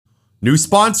New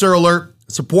sponsor alert.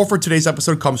 Support for today's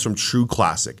episode comes from True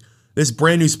Classic. This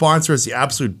brand new sponsor is the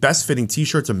absolute best fitting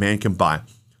t-shirts a man can buy.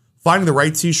 Finding the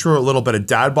right t-shirt or a little bit of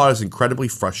dad bod is incredibly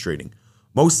frustrating.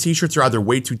 Most t-shirts are either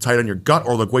way too tight on your gut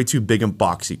or look way too big and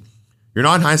boxy. You're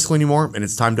not in high school anymore and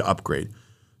it's time to upgrade.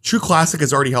 True Classic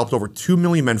has already helped over 2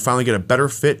 million men finally get a better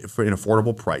fit for an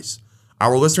affordable price.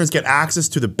 Our listeners get access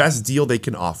to the best deal they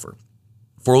can offer.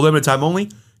 For a limited time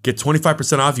only, get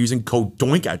 25% off using code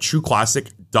DOINK at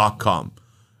trueclassic.com.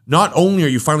 Not only are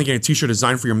you finally getting a t-shirt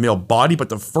designed for your male body, but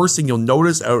the first thing you'll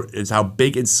notice is how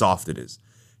big and soft it is.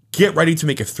 Get ready to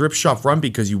make a thrift shop run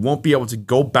because you won't be able to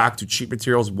go back to cheap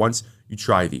materials once you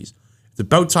try these. It's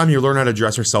about time you learn how to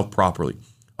dress yourself properly.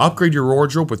 Upgrade your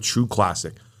wardrobe with True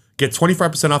Classic. Get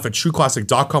 25% off at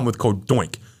trueclassic.com with code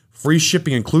DOINK. Free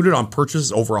shipping included on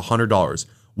purchases over $100.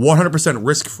 100%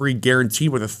 risk-free guaranteed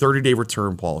with a 30-day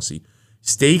return policy.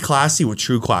 Stay classy with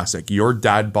True Classic. Your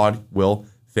dad bod will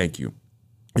thank you.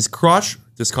 Is crotch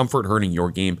discomfort hurting your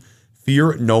game?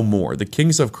 Fear no more. The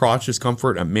kings of crotch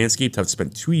discomfort at Manscaped have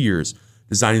spent 2 years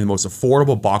designing the most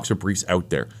affordable boxer briefs out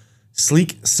there.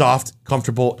 Sleek, soft,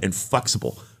 comfortable, and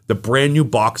flexible. The brand new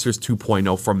Boxers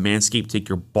 2.0 from Manscaped take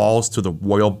your balls to the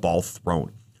royal ball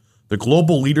throne. The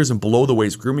global leaders in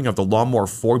below-the-waist grooming have the Lawnmower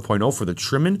 4.0 for the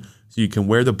trimming, so you can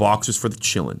wear the Boxers for the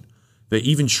chillin'. They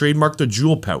even trademarked the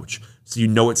Jewel Pouch, so you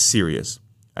know it's serious.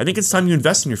 I think it's time you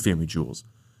invest in your family jewels.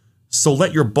 So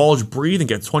let your bulge breathe and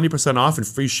get 20% off and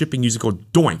free shipping using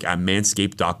code DOINK at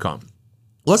manscaped.com.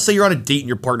 Let's say you're on a date and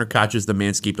your partner catches the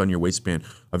Manscaped on your waistband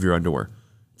of your underwear.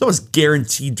 It's almost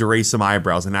guaranteed to raise some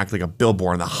eyebrows and act like a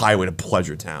billboard on the highway to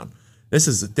Pleasure Town. This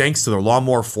is thanks to their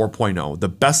Lawnmower 4.0, the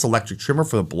best electric trimmer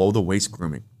for the below-the-waist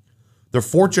grooming. Their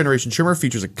 4th-generation trimmer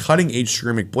features a cutting-edge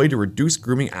ceramic blade to reduce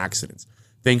grooming accidents,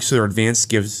 thanks to their advanced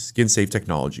skin-safe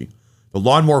technology. The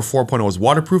Lawnmower 4.0 is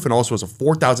waterproof and also has a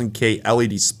 4000K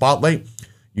LED spotlight.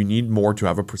 You need more to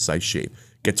have a precise shave.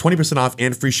 Get 20% off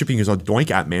and free shipping using code DOINK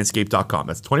at manscaped.com.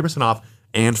 That's 20% off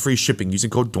and free shipping using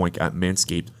code DOINK at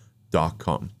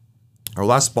manscaped.com. Our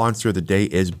last sponsor of the day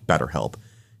is BetterHelp.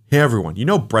 Hey everyone, you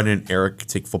know Brendan and Eric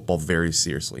take football very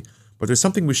seriously, but there's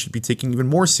something we should be taking even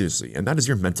more seriously, and that is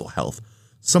your mental health.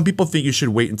 Some people think you should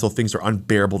wait until things are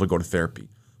unbearable to go to therapy,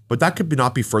 but that could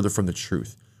not be further from the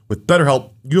truth. With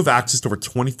BetterHelp, you have access to over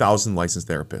 20,000 licensed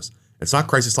therapists. It's not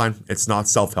crisis line, it's not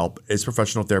self-help, it's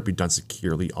professional therapy done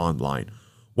securely online.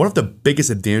 One of the biggest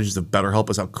advantages of BetterHelp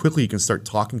is how quickly you can start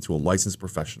talking to a licensed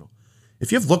professional.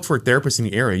 If you have looked for a therapist in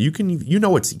the area, it can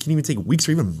even take weeks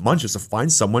or even months just to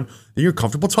find someone that you're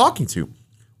comfortable talking to.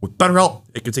 With BetterHelp,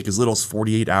 it can take as little as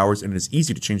 48 hours, and it is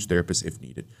easy to change therapists if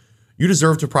needed. You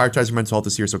deserve to prioritize your mental health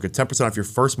this year, so get 10% off your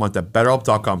first month at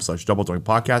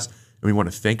betterhelp.com/doubledoingpodcast. And we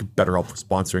want to thank BetterHelp for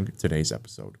sponsoring today's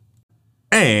episode.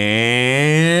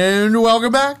 And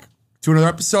welcome back to another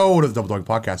episode of the Double Doing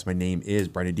Podcast. My name is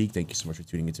Brandon Deek. Thank you so much for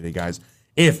tuning in today, guys.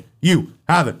 If you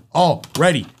haven't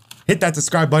already, hit that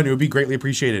subscribe button. It would be greatly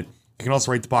appreciated. You can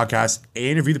also rate the podcast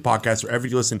and review the podcast wherever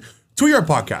you listen to your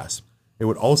podcast. It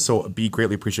would also be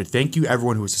greatly appreciated. Thank you,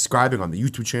 everyone who is subscribing on the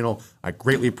YouTube channel. I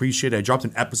greatly appreciate it. I dropped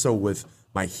an episode with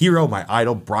my hero, my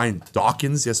idol, Brian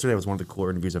Dawkins yesterday. It was one of the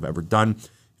cooler interviews I've ever done.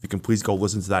 If you can please go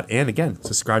listen to that. And again,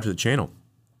 subscribe to the channel.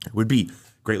 It would be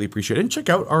greatly appreciated. And check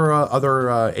out our other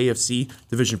AFC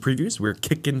division previews.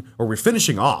 We're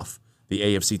finishing off the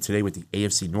AFC today with the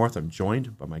AFC North. I'm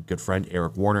joined by my good friend,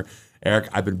 Eric Warner. Eric,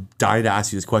 I've been dying to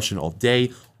ask you this question all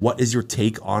day. What is your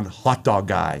take on Hot Dog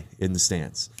Guy in the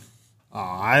stands? Oh,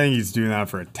 I think he's doing that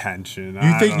for attention.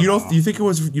 You don't think it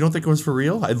was for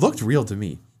real? It looked real to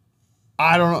me.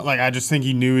 I don't know. Like, I just think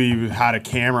he knew he had a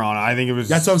camera on. I think it was.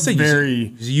 That's what I'm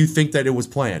saying. You think that it was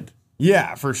planned?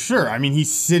 Yeah, for sure. I mean,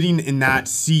 he's sitting in that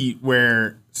seat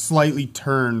where slightly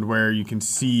turned, where you can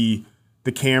see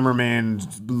the cameraman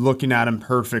looking at him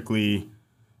perfectly.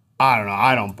 I don't know.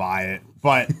 I don't buy it,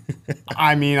 but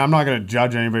I mean, I'm not gonna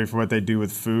judge anybody for what they do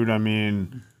with food. I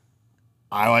mean,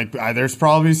 there's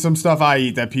probably some stuff I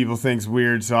eat that people think's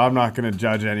weird, so I'm not gonna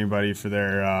judge anybody for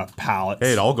their palates.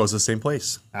 Hey, it all goes to the same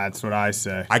place. That's what I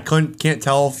say. I can't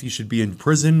tell if you should be in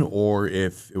prison or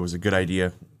if it was a good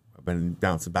idea. I've been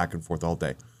bouncing back and forth all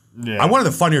day. Yeah. I'm one of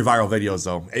the funnier viral videos,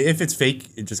 though. If it's fake,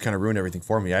 it just kind of ruined everything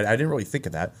for me. I didn't really think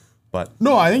of that, but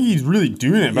no, I think he's really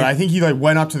doing it. But I think he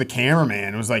went up to the cameraman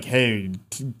and was like, "Hey,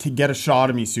 to get a shot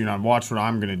of me soon, watch what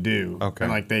I'm gonna do." Okay.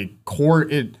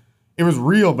 And it was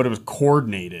real, but it was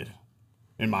coordinated,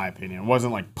 in my opinion. It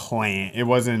wasn't like planned. It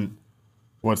wasn't,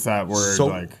 what's that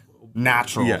word,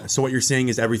 natural. Yeah, so what you're saying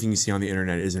is everything you see on the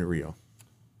internet isn't real.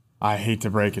 I hate to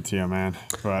break it to you, man,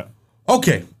 but...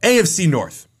 Okay, AFC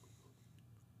North.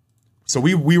 So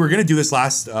we were going to do this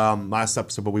last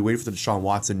episode, but we waited for the Deshaun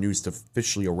Watson news to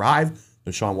officially arrive.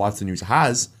 The Deshaun Watson news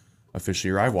has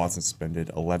officially arrived. Watson suspended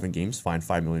 11 games, fined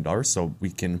 $5 million. So we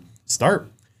can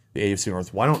start the AFC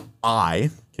North. Why don't I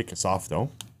kick us off, though,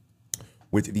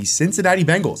 with the Cincinnati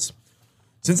Bengals.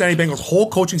 Cincinnati Bengals' whole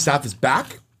coaching staff is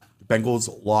back. The Bengals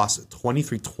lost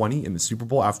 23-20 in the Super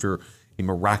Bowl after a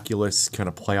miraculous kind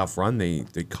of playoff run. They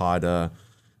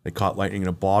caught lightning in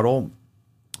a bottle.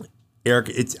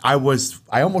 Eric, I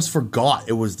almost forgot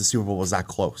it was the Super Bowl was that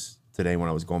close today when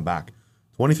I was going back.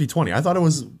 23-20. I thought it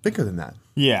was bigger than that.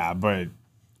 Yeah, but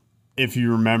if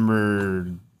you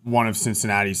remember, one of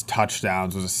Cincinnati's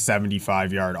touchdowns was a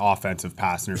 75-yard offensive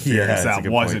pass interference that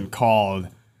wasn't called.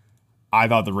 I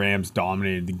thought the Rams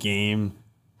dominated the game,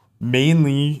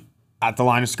 mainly at the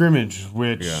line of scrimmage,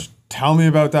 which tell me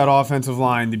about that offensive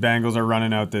line the Bengals are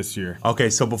running out this year. Okay,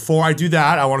 so before I do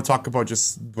that, I want to talk about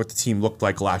just what the team looked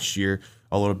like last year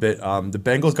a little bit. The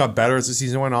Bengals got better as the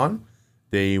season went on.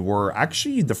 They were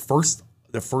actually the first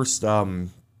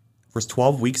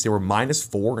 12 weeks, they were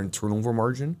 -4 in turnover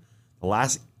margin. The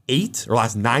last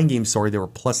 9 games, they were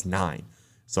 +9.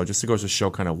 So just to go to show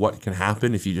kind of what can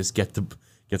happen if you just get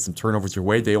some turnovers your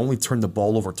way. They only turned the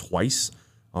ball over twice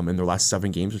in their last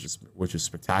 7 games, which is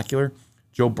spectacular.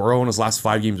 Joe Burrow in his last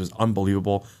 5 games was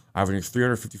unbelievable, averaging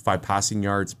 355 passing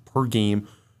yards per game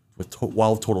with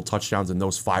 12 total touchdowns in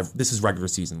those 5. This is regular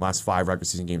season, last 5 regular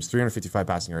season games, 355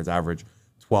 passing yards average,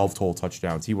 12 total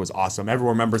touchdowns. He was awesome.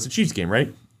 Everyone remembers the Chiefs game,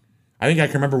 right? I think I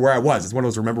can remember where I was. It's one of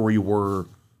those remember where you were.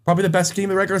 Probably the best game of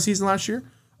the regular season last year,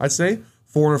 I'd say.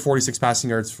 446 passing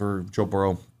yards for Joe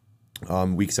Burrow,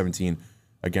 week 17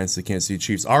 against the Kansas City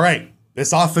Chiefs. All right,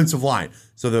 this offensive line.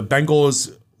 So the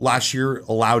Bengals last year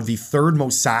allowed the 3rd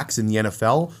most sacks in the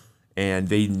NFL, and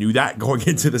they knew that going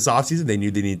into this offseason. They knew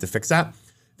they needed to fix that.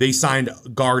 They signed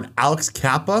guard Alex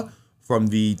Kappa from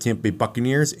the Tampa Bay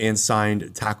Buccaneers and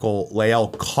signed tackle Lael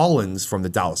Collins from the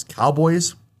Dallas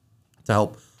Cowboys to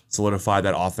help solidify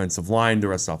that offensive line. The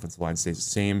rest of the offensive line stays the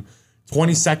same.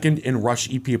 22nd in rush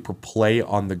EPA per play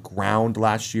on the ground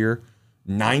last year.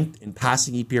 9th in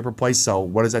passing EPA per play. So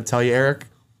what does that tell you, Eric?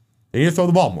 They need to throw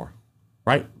the ball more,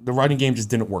 right? The running game just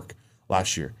didn't work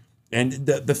last year. And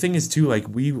the thing is, too, like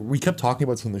we kept talking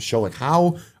about this on the show, like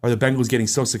how are the Bengals getting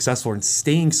so successful and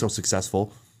staying so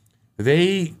successful?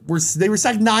 They were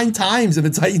sacked 9 times in the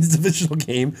Titans divisional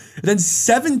game, and then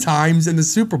 7 times in the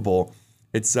Super Bowl.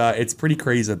 It's pretty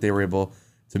crazy that they were able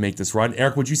to make this run.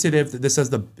 Eric, would you say that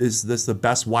is this the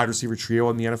best wide receiver trio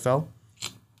in the NFL?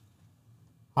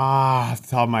 Off the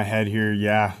top of my head here,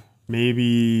 yeah.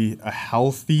 Maybe a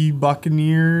healthy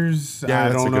Buccaneers. Yeah, I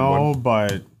that's don't a good know, one.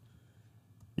 but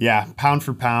yeah, pound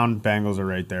for pound, Bengals are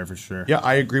right there for sure. Yeah,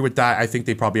 I agree with that. I think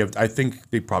they probably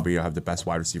have the best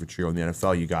wide receiver trio in the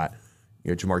NFL. You got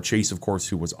Jamar Chase, of course,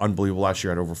 who was unbelievable last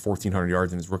year, had over 1,400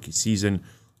 yards in his rookie season.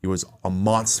 He was a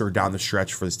monster down the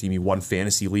stretch for this team. He won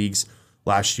fantasy leagues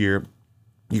last year.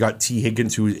 You got T.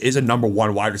 Higgins, who is a number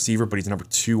 1 wide receiver, but he's number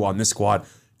 2 on this squad.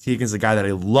 T. Higgins is a guy that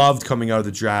I loved coming out of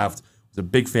the draft. I was a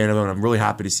big fan of him, and I'm really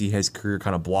happy to see his career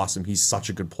kind of blossom. He's such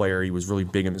a good player. He was really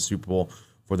big in the Super Bowl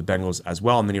for the Bengals as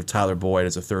well. And then you have Tyler Boyd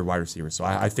as a 3rd wide receiver. So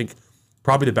I think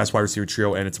probably the best wide receiver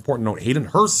trio. And it's important to note, Hayden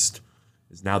Hurst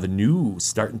is now the new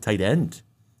starting tight end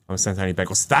on the Cincinnati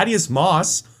Bengals. Thaddeus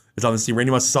Moss is on the team.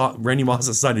 Randy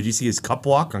Moss's son. Did you see his cup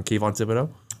block on Kayvon Thibodeau?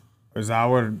 Is that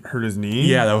what hurt his knee?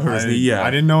 Yeah, that hurt his knee, yeah.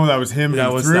 I didn't know that was him That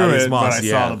who was threw Thaddeus it, Moss, but I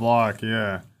yeah. saw the block,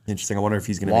 yeah. Interesting. I wonder if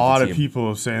he's going to A make the lot team. of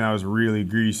people saying that was really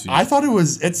greasy. I thought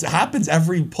it happens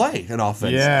every play in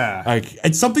offense. Yeah. Like,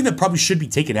 it's something that probably should be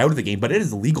taken out of the game, but it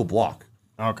is a legal block.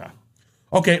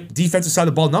 Okay, defensive side of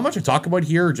the ball. Not much to talk about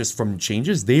here just from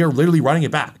changes. They are literally running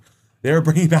it back. They are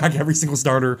bringing back every single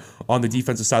starter on the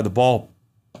defensive side of the ball.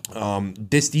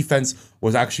 This defense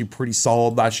was actually pretty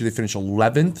solid last year. They finished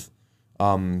 11th.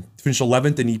 Finished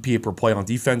 11th in EPA per play on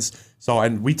defense. So,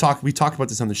 and we talked about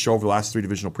this on the show over the last 3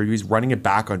 divisional previews. Running it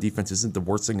back on defense isn't the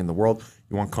worst thing in the world.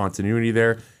 You want continuity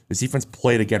there. This defense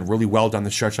played again really well down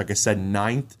the stretch. Like I said,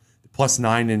 9th,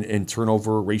 +9 in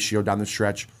turnover ratio down the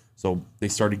stretch. So they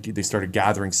started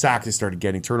gathering sacks. They started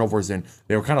getting turnovers, and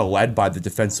they were kind of led by the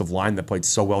defensive line that played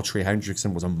so well. Trey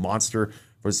Hendrickson was a monster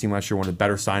for this team last year, one of the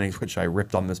better signings, which I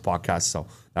ripped on this podcast. So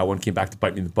that one came back to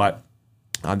bite me in the butt.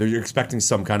 They're expecting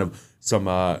some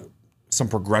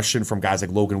progression from guys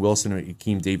like Logan Wilson and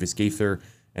Akeem Davis-Gaither,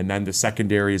 and then the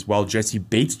secondary as well. Jesse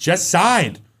Bates just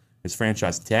signed his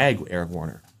franchise tag. Eric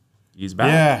Warner, he's back.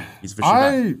 Yeah, he's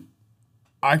officially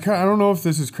back. I don't know if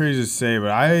this is crazy to say,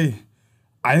 but I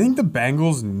think the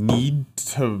Bengals need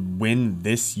to win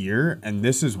this year, and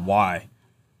this is why.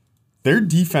 Their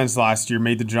defense last year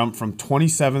made the jump from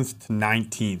 27th to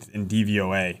 19th in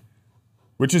DVOA.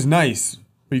 which is nice.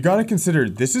 But you got to consider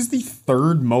this is the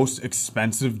third most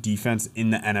expensive defense in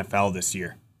the NFL this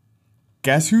year.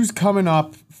 Guess who's coming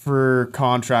up for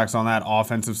contracts on that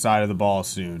offensive side of the ball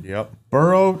soon? Yep.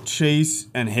 Burrow, Chase,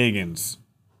 and Higgins.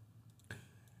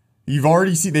 They've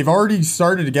already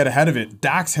started to get ahead of it.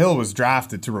 Dax Hill was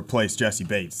drafted to replace Jesse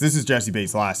Bates. This is Jesse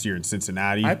Bates last year in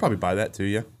Cincinnati. I'd probably buy that too,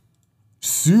 yeah.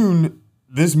 Soon,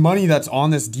 this money that's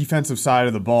on this defensive side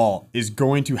of the ball is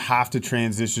going to have to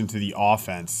transition to the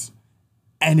offense.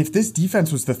 And if this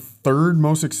defense was the third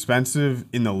most expensive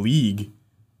in the league,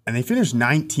 and they finished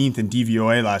 19th in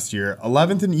DVOA last year,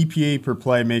 11th in EPA per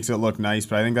play makes it look nice,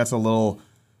 but I think that's a little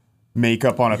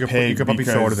makeup on a pig. You could probably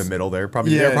throw it in the middle there.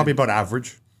 They're probably about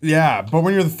average. Yeah, but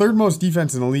when you're the third most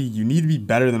defense in the league, you need to be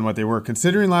better than what they were.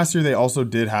 Considering last year they also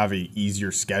did have a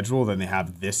easier schedule than they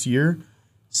have this year.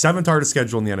 7th hardest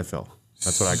schedule in the NFL.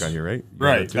 That's what I got here, right?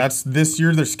 Right. That's this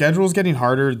year. Their schedule is getting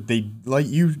harder. They, like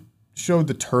you showed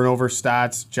the turnover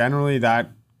stats. Generally,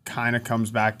 that kind of comes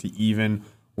back to even.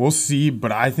 We'll see,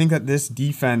 but I think that this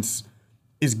defense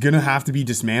is going to have to be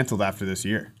dismantled after this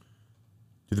year.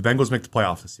 Do the Bengals make the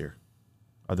playoffs this year?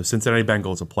 Are the Cincinnati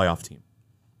Bengals a playoff team?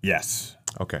 Yes.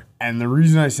 Okay. And the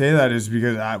reason I say that is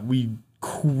because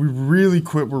we're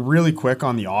really quick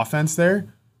on the offense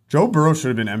there. Joe Burrow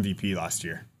should have been MVP last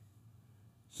year.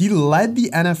 He led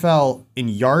the NFL in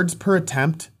yards per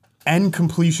attempt and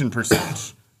completion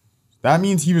percentage. That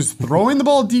means he was throwing the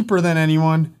ball deeper than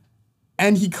anyone,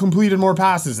 and he completed more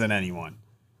passes than anyone.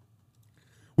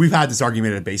 We've had this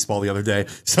argument in baseball the other day,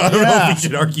 so I don't know if we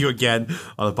should argue again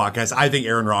on the podcast. I think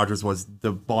Aaron Rodgers was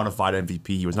the bona fide MVP.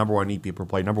 He was number one in EPA per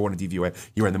play, number one in DVOA.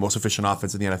 He ran the most efficient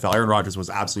offense in the NFL. Aaron Rodgers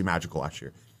was absolutely magical last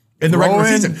year in the regular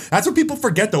season. That's what people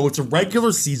forget, though. It's a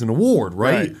regular season award,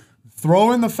 right?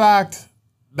 Throw in the fact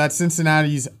that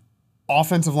Cincinnati's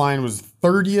offensive line was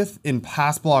 30th in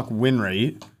pass block win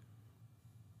rate.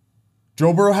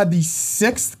 Joe Burrow had the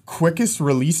 6th quickest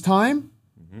release time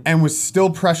and was still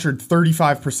pressured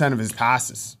 35% of his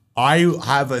passes.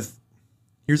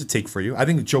 Here's a take for you. I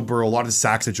think Joe Burrow, a lot of the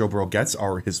sacks that Joe Burrow gets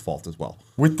are his fault as well.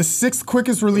 With the 6th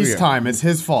quickest release time, it's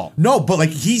his fault. No, but like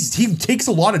he takes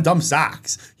a lot of dumb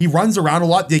sacks. He runs around a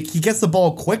lot. He gets the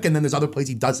ball quick, and then there's other plays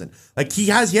he doesn't. Like he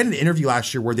had an interview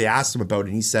last year where they asked him about it,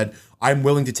 and he said, "I'm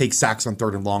willing to take sacks on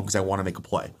 3rd and long because I want to make a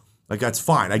play." Like, that's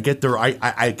fine. I get there.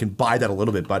 I can buy that a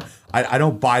little bit, but I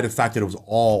don't buy the fact that it was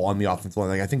all on the offensive line.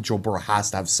 Like, I think Joe Burrow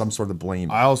has to have some sort of blame.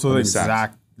 I also think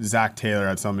Zach Taylor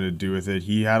had something to do with it.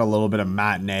 He had a little bit of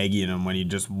Matt Nagy in him when he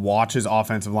just watch his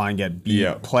offensive line get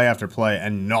beat play after play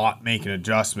and not make an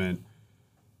adjustment.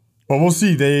 But we'll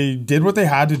see. They did what they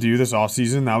had to do this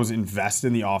offseason. That was invest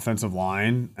in the offensive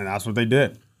line, and that's what they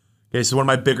did. Okay, so one of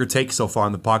my bigger takes so far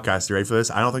on the podcast. You ready for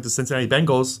this? I don't think the Cincinnati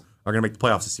Bengals are going to make the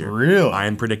playoffs this year. Really? I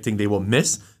am predicting they will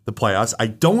miss the playoffs. I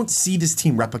don't see this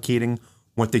team replicating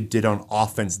what they did on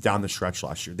offense down the stretch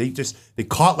last year. They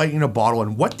caught lightning in a bottle,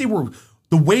 and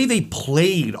the way they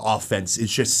played offense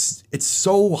is just, it's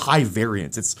so high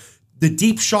variance. The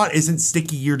deep shot isn't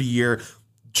sticky year to year.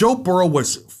 Joe Burrow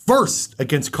was first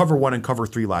against cover 1 and cover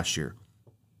 3 last year.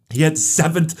 He had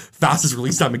 7th fastest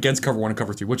release time against cover 1 and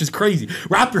cover 3, which is crazy.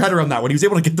 Wrap your head around that when he was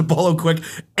able to get the ball out quick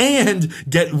and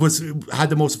had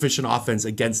the most efficient offense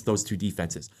against those two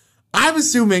defenses. I'm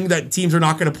assuming that teams are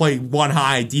not going to play one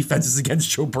high defenses against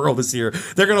Joe Burrow this year.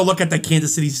 They're going to look at the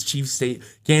Kansas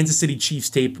City Chiefs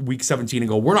tape week 17 and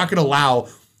go, we're not going to allow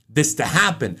this to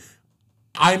happen.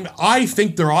 I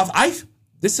think they're off.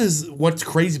 This is what's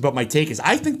crazy about my take is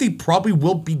I think they probably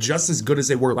will be just as good as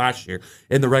they were last year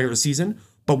in the regular season.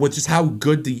 But with just how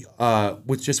good the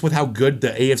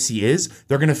AFC is,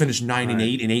 they're going to finish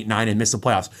 9-8 and 8-9 and miss the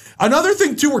playoffs. Another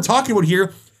thing too we're talking about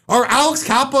here, are Alex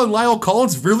Kappa and Lyle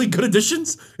Collins really good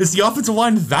additions? Is the offensive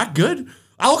line that good?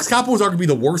 Alex Kappa was arguably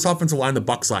the worst offensive line in the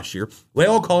Bucs last year.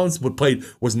 Lyle Collins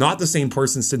was not the same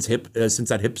person since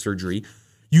that hip surgery.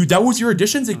 That was your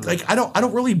additions. I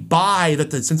don't really buy that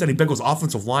the Cincinnati Bengals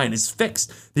offensive line is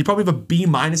fixed. They probably have a B-.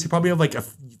 They probably have like a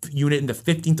unit in the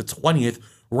 15th to 20th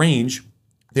range.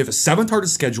 They have the 7th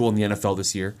hardest schedule in the NFL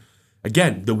this year.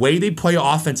 Again, the way they play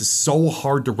offense is so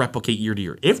hard to replicate year to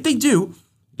year. If they do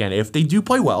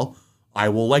play well, I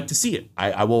will like to see it.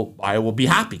 I will be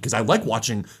happy because I like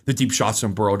watching the deep shots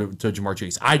from Burrow to Jamar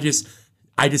Chase. I just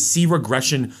see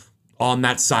regression on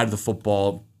that side of the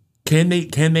football. Can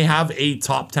they have a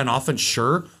top 10 offense?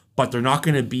 Sure, but they're not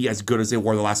going to be as good as they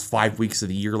were the last 5 weeks of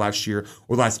the year last year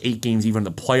or the last 8 games, even in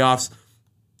the playoffs.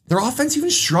 Their offense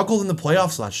even struggled in the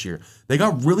playoffs last year. They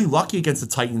got really lucky against the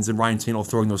Titans and Ryan Tannehill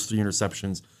throwing those 3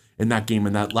 interceptions in that game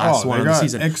in that last one of the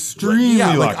season.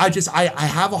 Extremely lucky. I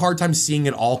have a hard time seeing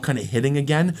it all kind of hitting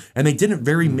again, and they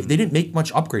didn't make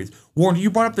much upgrades. Warren, you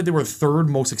brought up that they were third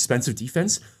most expensive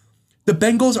defense. The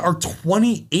Bengals are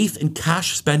 28th in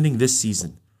cash spending this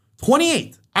season.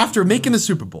 28th after making the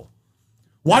Super Bowl.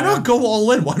 Why not go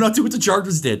all in? Why not do what the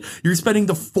Chargers did? You're spending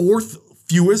the fourth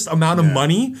fewest amount of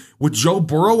money with Joe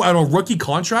Burrow on a rookie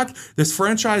contract. This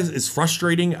franchise is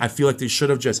frustrating. I feel like they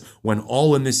should have just went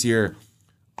all in this year.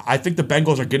 I think the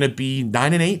Bengals are going to be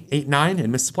 9-8, 8-9,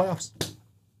 and miss the playoffs.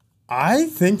 I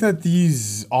think that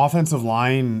these offensive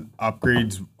line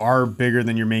upgrades are bigger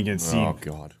than you're making it seem. Oh,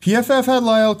 God. PFF had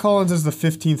Lyle Collins as the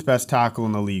 15th best tackle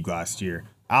in the league last year.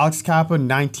 Alex Kappa,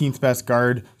 19th best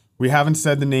guard. We haven't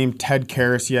said the name Ted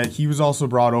Karras yet. He was also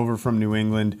brought over from New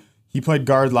England. He played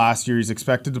guard last year. He's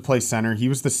expected to play center. He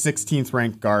was the 16th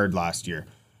ranked guard last year.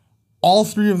 All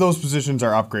three of those positions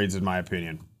are upgrades, in my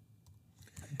opinion.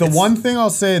 The one thing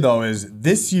I'll say, though, is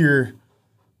this year,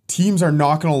 teams are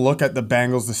not going to look at the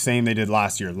Bengals the same they did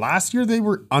last year. Last year, they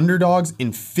were underdogs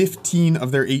in 15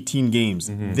 of their 18 games.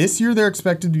 This year, they're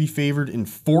expected to be favored in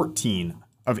 14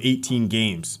 of 18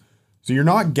 games. So you're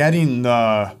not getting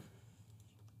the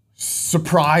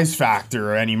surprise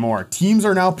factor anymore. Teams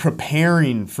are now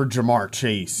preparing for Jamar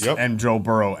Chase and Joe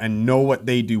Burrow and know what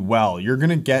they do well. You're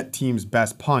going to get teams'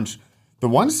 best punch. The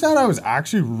one stat I was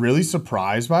actually really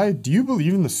surprised by, do you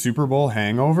believe in the Super Bowl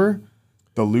hangover?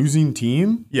 The losing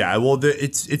team? Yeah, well,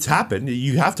 it's happened.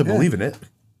 You have to believe in it.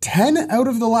 10 out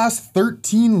of the last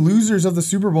 13 losers of the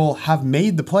Super Bowl have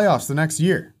made the playoffs the next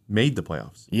year. Made the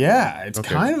playoffs. Yeah, it's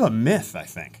kind of a myth, I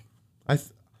think.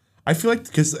 I feel like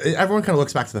because everyone kind of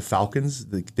looks back to the Falcons.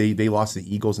 They lost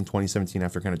the Eagles in 2017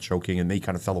 after kind of choking, and they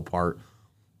kind of fell apart.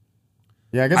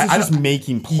 Yeah, I guess it's just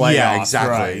making playoffs. Yeah,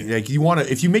 exactly. Right. Like you want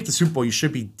to, if you make the Super Bowl, you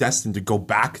should be destined to go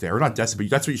back there. Or not destined, but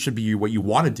that's what you should be. What you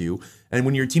want to do. And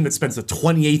when you're a team that spends the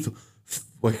 28th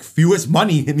fewest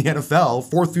money in the NFL,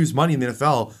 fourth fewest money in the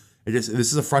NFL, this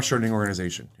is a frustrating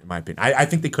organization, in my opinion. I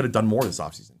think they could have done more this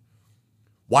offseason.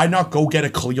 Why not go get a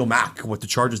Khalil Mack, what the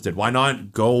Chargers did? Why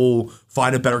not go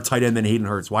find a better tight end than Hayden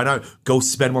Hurst? Why not go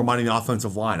spend more money in the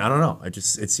offensive line? I don't know. It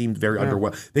seemed very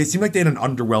underwhelming. They seemed like they had an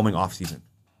underwhelming offseason.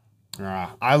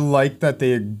 I like that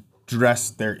they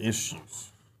addressed their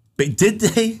issues. But did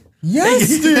they? Yes,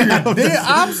 dude. They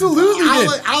absolutely did.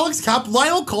 Alex Cap,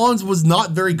 Lyle Collins was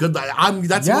not very good. That's one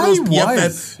of those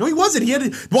PFF. No, he wasn't.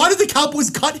 Why did the Cowboys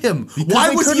cut him?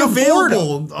 Why was he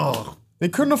available? Oh. They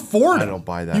couldn't afford him. I don't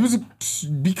buy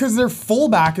that. Because their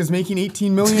fullback is making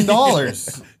 $18 million.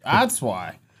 That's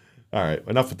why. All right,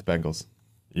 enough with the Bengals.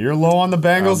 You're low on the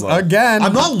Bengals again.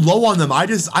 I'm not low on them.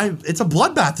 It's a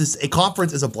bloodbath. A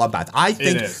conference is a bloodbath. I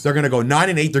think they're going to go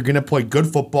 9-8. They're going to play good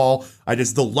football.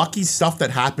 The lucky stuff that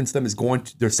happens to them is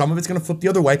there's some of it's going to flip the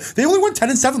other way. They only won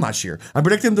 10-7 last year. I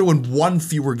predict them to win one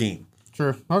fewer game.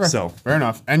 Sure. Okay. So fair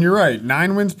enough. And you're right.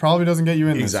 9 wins probably doesn't get you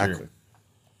in this year.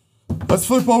 Let's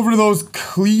flip over to those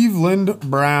Cleveland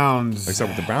Browns. Let's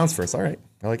start with the Browns first. All right.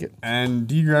 I like it. And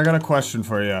Deeger, I got a question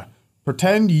for you.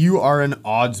 Pretend you are an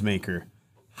odds maker.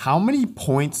 How many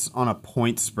points on a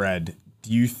point spread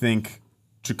do you think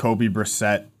Jacoby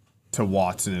Brissett to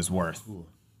Watson is worth?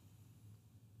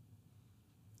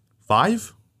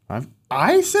 5?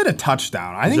 I said a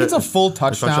touchdown. I think it's a full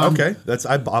touchdown. Okay.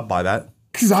 I'll buy that.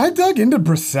 Because I dug into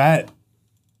Brissett.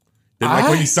 Didn't like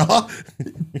what you saw?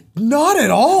 Not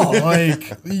at all.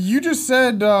 Like, you just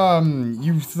said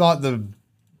you thought the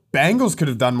Bengals could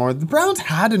have done more. The Browns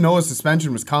had to know a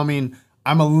suspension was coming.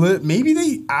 Maybe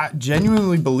they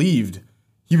genuinely believed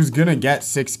he was going to get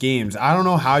 6 games. I don't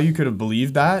know how you could have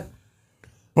believed that.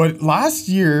 But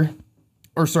in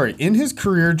his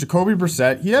career, Jacoby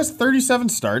Brissett, he has 37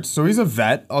 starts, so he's a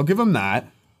vet. I'll give him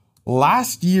that.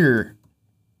 Last year,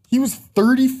 he was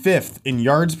 35th in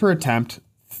yards per attempt,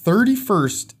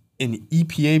 31st in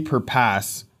EPA per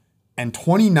pass, and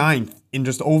 29th in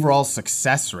just overall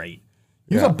success rate.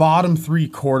 He was a bottom 3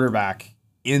 quarterback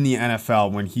in the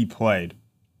NFL when he played.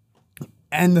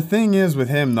 And the thing is with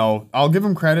him, though, I'll give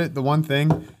him credit. The one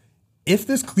thing, if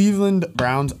this Cleveland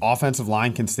Browns offensive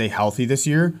line can stay healthy this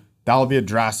year, that'll be a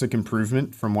drastic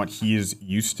improvement from what he is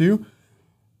used to.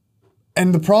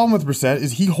 And the problem with Brissett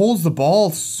is he holds the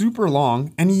ball super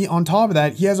long, and on top of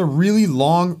that, he has a really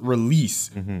long release.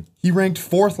 Mm-hmm. He ranked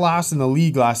 4th last in the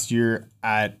league last year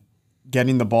at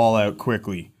getting the ball out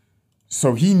quickly.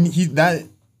 So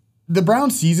the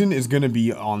Browns season is going to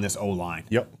be on this O-line.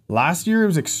 Yep. Last year it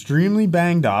was extremely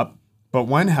banged up, but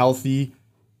when healthy,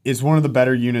 is one of the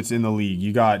better units in the league.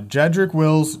 You got Jedrick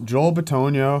Wills, Joel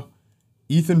Bitonio,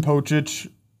 Ethan Pocic,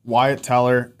 Wyatt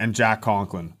Teller, and Jack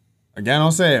Conklin. Again,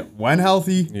 I'll say it. When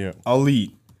healthy,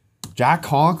 elite. Jack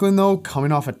Conklin, though,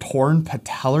 coming off a torn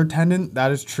patellar tendon,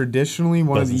 that is traditionally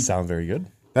one Doesn't of the... sound very good.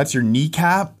 That's your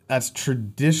kneecap. That's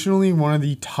traditionally one of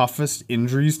the toughest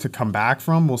injuries to come back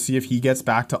from. We'll see if he gets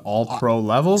back to all-pro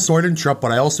level. Sorry to interrupt,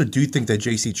 but I also do think that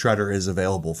J.C. Treader is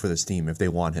available for this team if they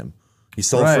want him. He's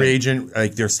still a free agent.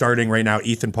 Like, they're starting right now.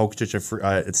 Ethan Pokacic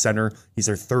at center. He's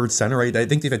their third center, right? I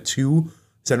think they've had 2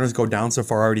 centers go down so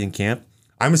far already in camp.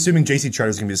 I'm assuming J.C. Treader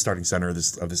is going to be the starting center of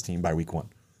this team by week 1.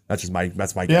 That's my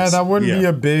guess. Yeah, that wouldn't be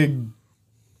a big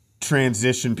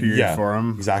transition period for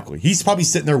him. Exactly. He's probably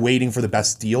sitting there waiting for the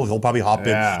best deal. He'll probably hop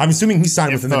in. I'm assuming he's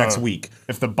signed within the next week.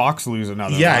 If the Bucks lose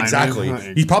another lineman,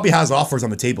 exactly. He probably has offers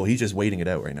on the table. He's just waiting it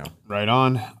out right now. Right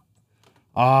on.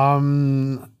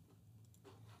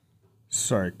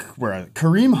 Sorry, where are they?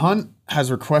 Kareem Hunt has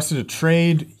requested a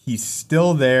trade. He's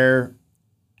still there.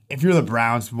 If you're the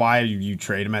Browns, why do you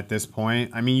trade him at this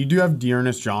point? I mean, you do have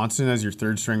Dearness Johnson as your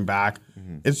third string back.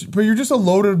 But you're just a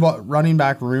loaded running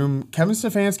back room. Kevin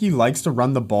Stefanski likes to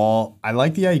run the ball. I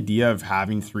like the idea of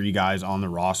having 3 guys on the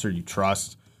roster you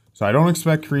trust. So I don't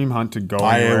expect Kareem Hunt to go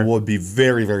anywhere. I would be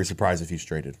very, very surprised if he's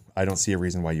traded. I don't see a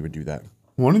reason why you would do that.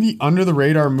 One of the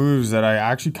under-the-radar moves that I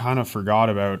actually kind of forgot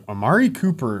about, Amari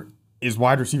Cooper is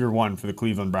wide receiver 1 for the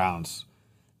Cleveland Browns.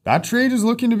 That trade is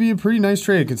looking to be a pretty nice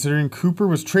trade, considering Cooper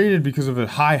was traded because of a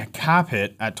high cap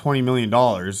hit at $20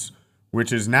 million,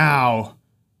 which is now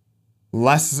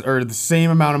less or the same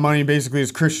amount of money basically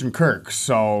as Christian Kirk.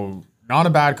 So not a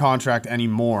bad contract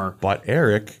anymore. But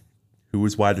Eric, who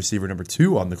was wide receiver number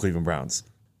 2 on the Cleveland Browns,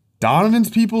 Donovan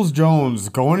Peoples-Jones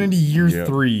going into year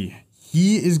 3.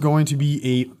 He is going to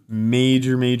be a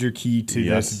major, major key to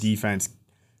this defense.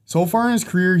 So far in his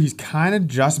career, he's kind of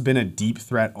just been a deep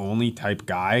threat only type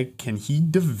guy. Can he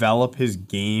develop his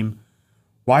game?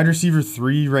 Wide receiver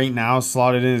 3 right now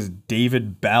slotted in is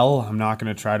David Bell. I'm not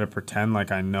going to try to pretend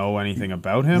like I know anything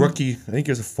about him. Rookie, I think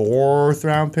he was a 4th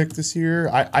round pick this year.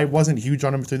 I wasn't huge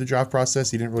on him through the draft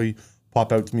process. He didn't really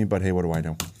pop out to me, but hey, what do I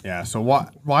know? Yeah, so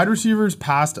wide receivers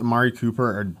past Amari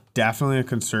Cooper are definitely a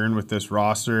concern with this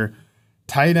roster.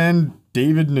 Tight end,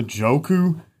 David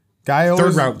Njoku.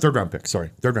 Third round pick.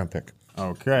 Third round pick.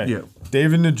 Okay. Yeah.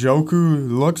 David Njoku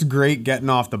looks great getting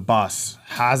off the bus.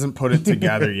 Hasn't put it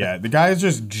together yet. The guy is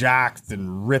just jacked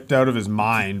and ripped out of his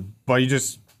mind, but he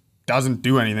just doesn't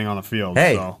do anything on the field.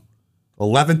 Hey, so.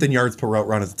 11th in yards per route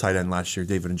run as a tight end last year,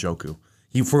 David Njoku.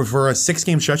 He for a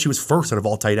 6-game stretch, he was 1st out of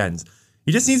all tight ends.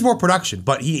 He just needs more production,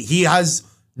 but he has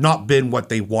not been what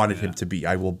they wanted him to be.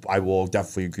 I will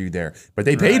definitely agree there. But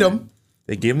they paid him.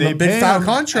 They gave him a big fat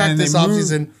contract this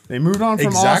offseason. They moved on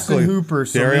from Austin Hooper.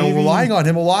 So they're relying on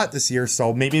him a lot this year.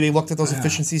 So maybe they looked at those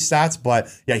efficiency stats. But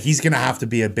yeah, he's going to have to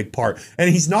be a big part. And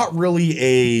he's not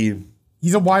really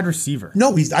He's a wide receiver.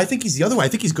 No, I think he's the other way. I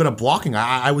think he's good at blocking.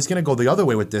 I was going to go the other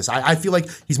way with this. I feel like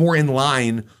he's more in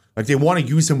line. Like they want to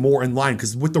use him more in line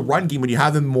because with the run game, when you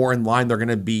have him more in line, they're going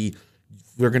to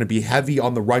be heavy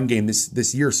on the run game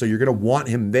this year. So you're going to want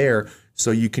him there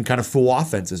so you can kind of full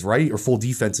offenses, right? Or full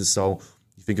defenses. So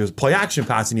you think it was play action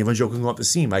passing, you have Njoku going up the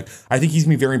seam. Like I think he's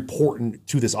going to be very important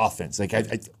to this offense. Like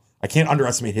I can't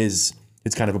underestimate his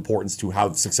kind of importance to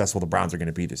how successful the Browns are going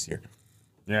to be this year.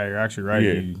 Yeah, you're actually right.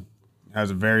 Yeah. He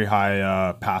has a very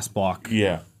high pass block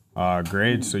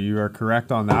grade. So you are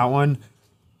correct on that one.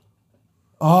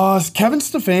 Kevin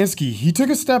Stefanski, he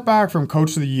took a step back from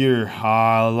Coach of the Year.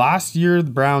 Last year, the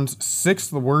Browns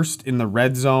 6th worst in the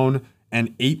red zone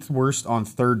and 8th worst on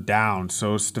 3rd down.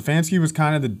 So Stefanski was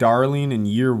kind of the darling in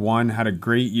year 1, had a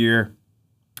great year.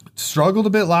 Struggled a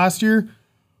bit last year,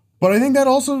 but I think that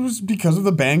also was because of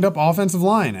the banged up offensive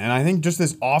line. And I think just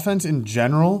this offense in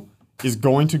general is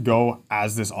going to go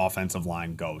as this offensive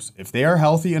line goes. If they are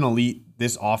healthy and elite,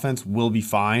 this offense will be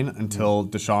fine until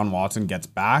Deshaun Watson gets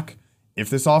back. If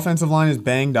this offensive line is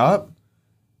banged up,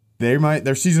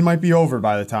 their season might be over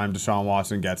by the time Deshaun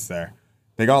Watson gets there.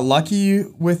 They got lucky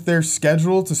with their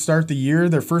schedule to start the year.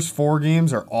 Their first 4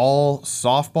 games are all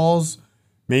softballs.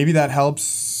 Maybe that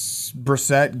helps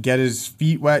Brissett get his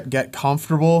feet wet, get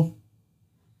comfortable.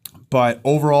 But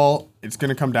overall, it's going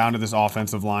to come down to this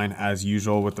offensive line as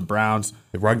usual with the Browns.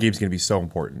 The run game is going to be so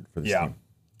important for this team.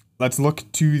 Let's look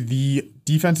to the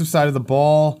defensive side of the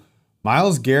ball.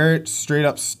 Myles Garrett, straight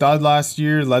up stud last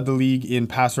year, led the league in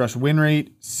pass rush win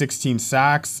rate, 16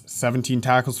 sacks, 17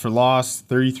 tackles for loss,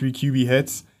 33 QB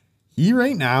hits. He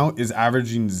right now is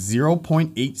averaging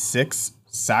 0.86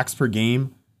 sacks per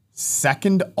game,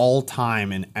 2nd all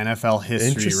time in NFL history.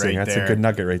 Interesting. That's a good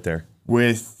nugget right there.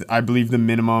 With, I believe the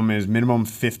minimum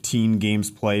 15 games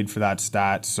played for that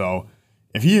stat. So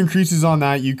if he increases on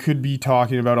that, you could be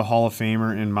talking about a Hall of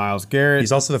Famer in Myles Garrett.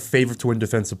 He's also the favorite to win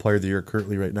Defensive Player of the Year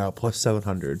currently right now, plus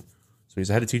 700. So he's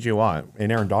ahead of TJ Watt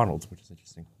and Aaron Donald, which is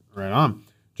interesting. Right on.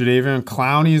 Jadeveon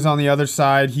Clowney is on the other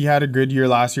side. He had a good year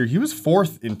last year. He was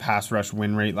 4th in pass rush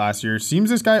win rate last year. Seems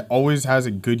this guy always has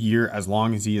a good year as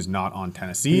long as he is not on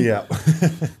Tennessee. Yeah.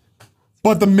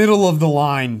 But the middle of the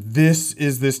line, this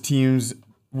is this team's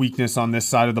weakness on this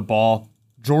side of the ball.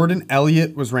 Jordan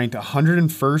Elliott was ranked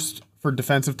 101st for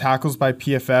defensive tackles by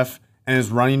PFF, and his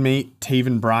running mate,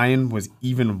 Taven Bryan, was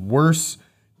even worse.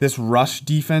 This rush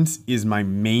defense is my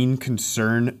main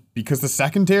concern because the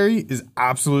secondary is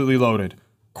absolutely loaded.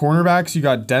 Cornerbacks, you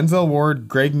got Denzel Ward,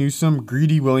 Greg Newsome,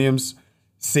 Greedy Williams.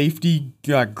 Safety,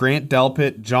 you got Grant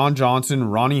Delpit, John Johnson,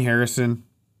 Ronnie Harrison.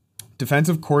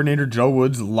 Defensive coordinator Joe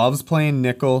Woods loves playing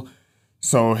nickel,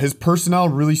 so his personnel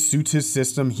really suits his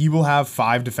system. He will have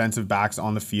 5 defensive backs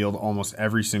on the field almost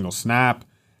every single snap.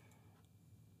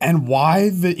 And why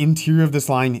the interior of this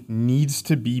line needs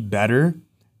to be better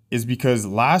is because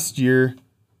last year,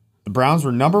 the Browns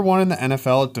were number 1 in the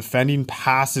NFL at defending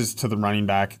passes to the running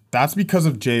back. That's because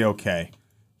of JOK.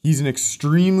 He's an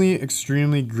extremely,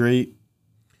 extremely great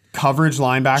coverage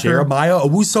linebacker. Jeremiah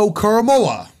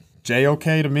Owusu-Koramoah.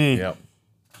 JOK to me. Yep.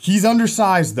 He's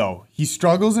undersized, though. He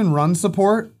struggles in run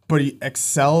support, but he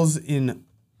excels in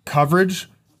coverage.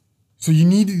 So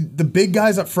the big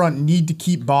guys up front need to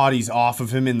keep bodies off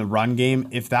of him in the run game.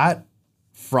 If that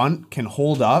front can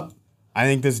hold up, I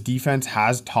think this defense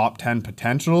has top 10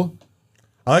 potential.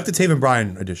 I like the Taven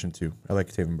Bryan addition too. I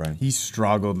like Taven Bryan. He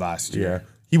struggled last year.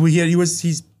 Yeah,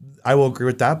 he's. I will agree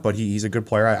with that, but he's a good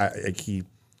player.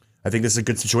 I think this is a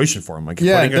good situation for him. Like,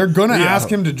 yeah, they're gonna ask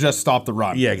him to just stop the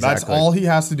run. Yeah, exactly. That's all he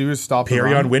has to do is stop the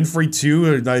run. Perrion Winfrey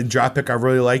too, a draft pick I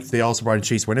really liked. They also brought in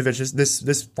Chase Winovich.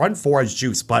 This front 4 has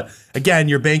juice, but again,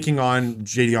 you're banking on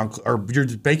you're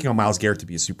banking on Myles Garrett to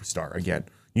be a superstar. Again,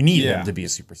 you need him to be a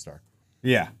superstar.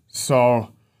 Yeah.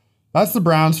 So that's the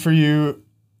Browns for you.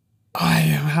 I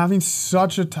am having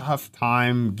such a tough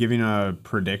time giving a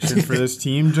prediction for this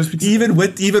team, just because even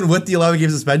with the 11-game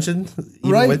suspension,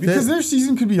 right? Because their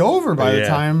season could be over by the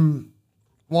time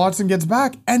Watson gets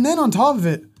back, and then on top of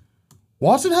it,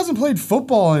 Watson hasn't played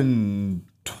football in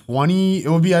 20. It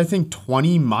would be, I think,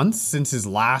 20 months since his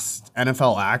last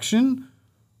NFL action.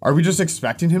 Are we just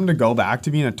expecting him to go back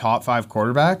to being a top 5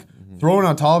 quarterback? Mm-hmm. Throwing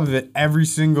on top of it, every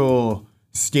single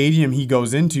stadium he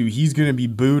goes into, he's going to be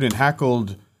booed and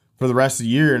heckled for the rest of the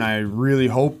year, and I really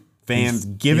hope fans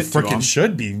give it to him. He freaking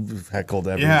should be heckled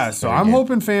every so I'm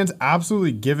hoping fans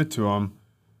absolutely give it to him.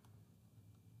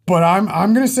 But I'm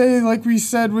going to say, like we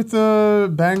said with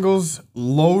the Bengals,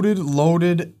 loaded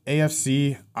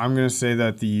AFC, I'm going to say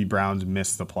that the Browns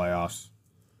missed the playoffs.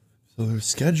 So their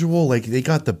schedule, like they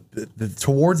got the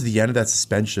towards the end of that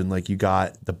suspension, like you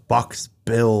got the Bucks,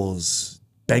 Bills,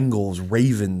 Bengals,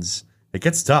 Ravens. It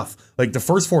gets tough. Like the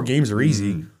first 4 games are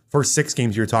easy. Mm-hmm. First 6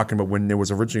 games you were talking about when there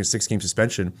was originally a 6-game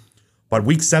suspension. But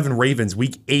week 7, Ravens,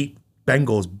 week 8,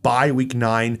 Bengals, bye week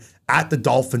 9, at the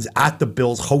Dolphins, at the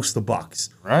Bills, host the Bucks.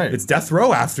 Right. It's death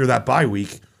row after that bye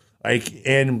week.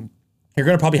 And you're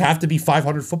going to probably have to be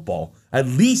 500 football, at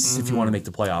least if you want to make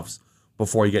the playoffs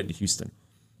before you get into Houston.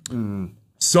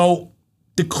 So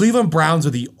the Cleveland Browns are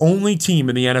the only team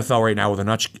in the NFL right now with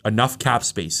enough cap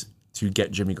space to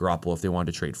get Jimmy Garoppolo if they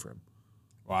wanted to trade for him.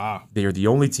 Wow. They are the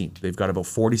only team. They've got about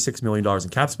 $46 million in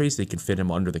cap space. They can fit him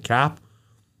under the cap.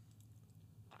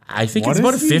 I think it's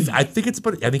about a fifth. I think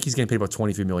he's getting paid about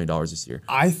 $23 million this year.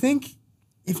 I think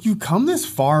if you come this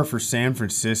far for San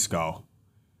Francisco,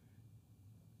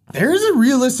 there's a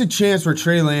realistic chance where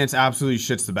Trey Lance absolutely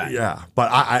shits the bed. Yeah,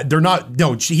 but they're not.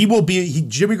 No, he will be.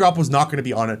 Jimmy Garoppolo's not going to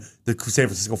be on the San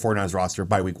Francisco 49ers roster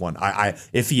by week 1.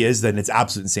 If he is, then it's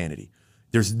absolute insanity.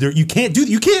 You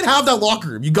can't have that locker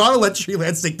room. You got to let Trey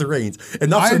Lance take the reins.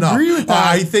 Enough's enough. I agree with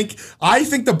that. I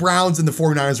think the Browns and the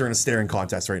 49ers are in a staring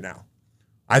contest right now.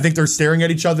 I think they're staring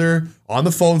at each other, on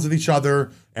the phones with each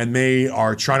other, and they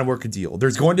are trying to work a deal.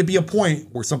 There's going to be a point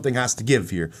where something has to give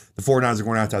here. The 49ers are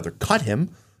going to have to either cut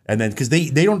him, and then because they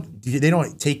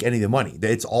don't take any of the money.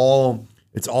 It's all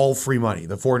free money.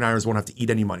 The 49ers won't have to eat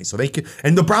any money. So they could,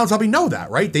 and the Browns probably know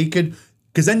that, right? They could.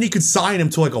 Because then you could sign him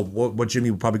to like what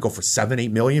Jimmy would probably go for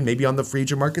 $7-8 million, maybe on the free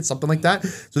agent market, something like that.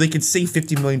 So they could save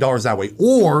 $50 million that way.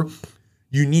 Or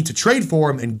you need to trade for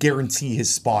him and guarantee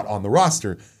his spot on the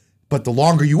roster. But the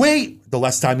longer you wait, the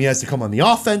less time he has to come on the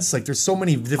offense. Like there's so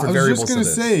many different variables. I was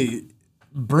just going to say,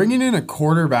 bringing in a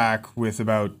quarterback with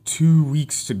about 2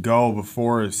 weeks to go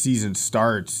before the season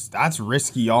starts, that's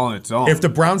risky all on its own. If the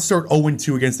Browns start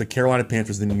 0-2 against the Carolina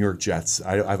Panthers and the New York Jets,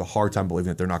 I have a hard time believing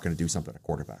that they're not going to do something at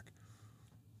quarterback.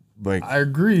 Like, I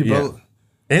agree, but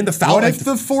And the foul. What if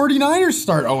the 49ers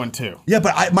start 0-2? Yeah,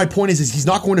 but my point is he's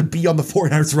not going to be on the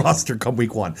 49ers roster come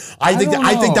week 1. I think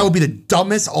that would be the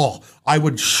dumbest. Oh, I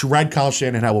would shred Kyle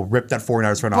Shanahan. I will rip that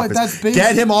 49ers front office.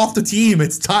 Get him off the team.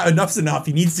 It's time. Enough's enough.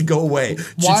 He needs to go away.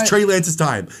 It's Trey Lance's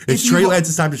time. It's Trey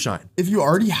Lance's time to shine. If you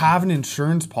already have an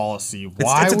insurance policy,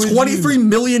 why it's a $23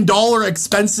 million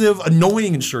expensive,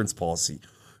 annoying insurance policy.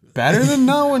 Better than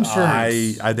no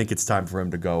insurance. I think it's time for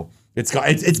him to go.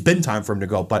 It's been time for him to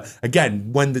go. But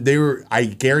again, I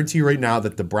guarantee you right now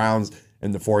that the Browns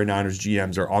and the 49ers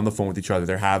GMs are on the phone with each other.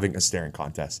 They're having a staring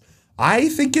contest. I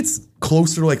think it's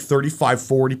closer to like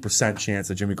 35-40% chance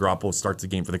that Jimmy Garoppolo starts the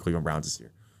game for the Cleveland Browns this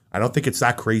year. I don't think it's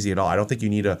that crazy at all. I don't think you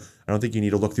need to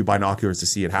look through binoculars to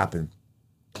see it happen.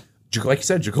 Like you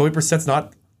said, Jacoby Brissett's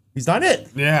he's not it.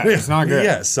 Yeah, it's not good.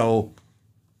 Yeah, so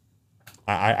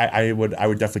I would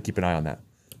definitely keep an eye on that.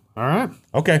 All right.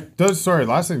 Okay.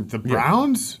 Last thing. The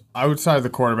Browns, outside of the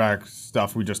quarterback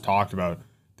stuff we just talked about,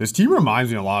 this team reminds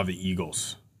me a lot of the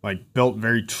Eagles. Like, built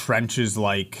very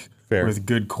trenches-like with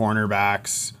good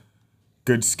cornerbacks,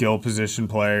 good skill position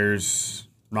players.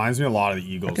 Reminds me a lot of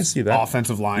the Eagles. I can see that.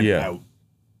 Offensive line out.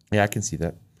 Yeah, I can see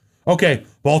that. Okay,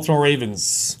 Baltimore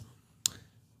Ravens.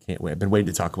 Can't wait. I've been waiting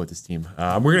to talk about this team.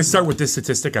 We're going to start with this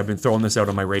statistic. I've been throwing this out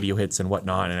on my radio hits and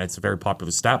whatnot, and it's a very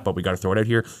popular stat, but we got to throw it out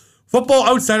here. Football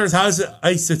Outsiders has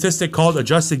a statistic called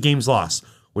adjusted games lost,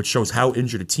 which shows how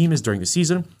injured a team is during the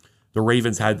season. The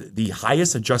Ravens had the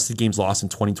highest adjusted games lost in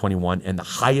 2021 and the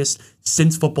highest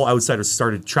since Football Outsiders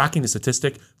started tracking the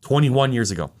statistic 21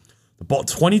 years ago. The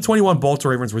 2021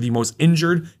 Baltimore Ravens were the most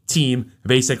injured team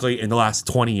basically in the last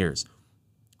 20 years.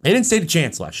 They didn't stand a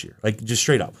chance last year, like just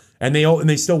straight up. And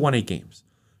they still won 8 games.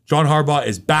 John Harbaugh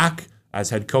is back as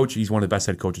head coach. He's one of the best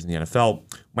head coaches in the NFL.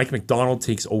 Mike McDonald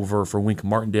takes over for Wink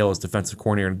Martindale as defensive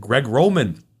coordinator. And Greg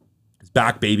Roman is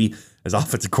back, baby, as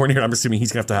offensive coordinator. I'm assuming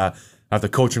he's going to have the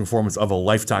coaching performance of a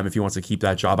lifetime if he wants to keep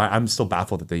that job. I'm still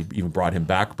baffled that they even brought him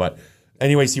back. But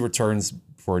anyways, he returns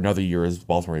for another year as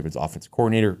Baltimore Ravens offensive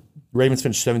coordinator. Ravens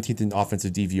finished 17th in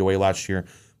offensive DVOA last year.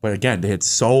 But again, they had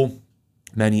so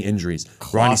many injuries.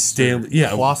 Cluster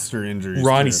injuries.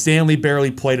 Ronnie Stanley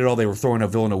barely played at all. They were throwing a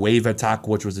Villanueva at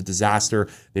tackle, which was a disaster.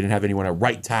 They didn't have anyone at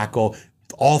right tackle.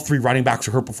 All 3 running backs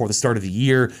were hurt before the start of the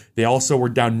year. They also were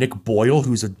down Nick Boyle,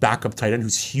 who's a backup tight end,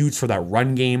 who's huge for that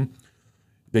run game.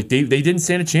 They didn't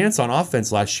stand a chance on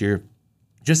offense last year.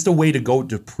 Just a way to go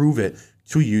to prove it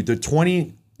to you. In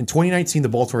 2019, the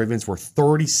Baltimore Ravens were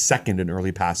 32nd in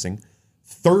early passing,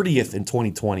 30th in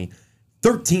 2020,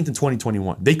 13th in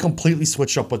 2021. They completely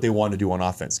switched up what they wanted to do on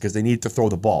offense because they needed to throw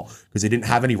the ball because they didn't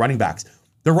have any running backs.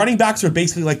 The running backs are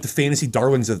basically like the fantasy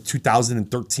darlings of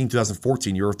 2013,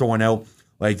 2014. You were throwing out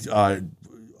like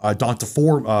Donta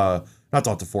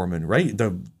Freeman, right?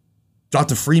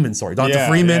 Donta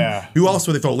Freeman. Who else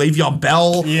would they throw? Le'Veon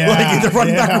Bell. Yeah, like the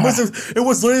running back. It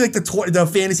was literally like the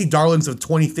fantasy darlings of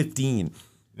 2015.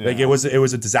 Yeah. Like it was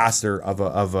a disaster of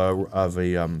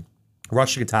a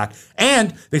rushing attack,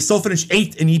 and they still finished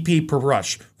 8th in EPA per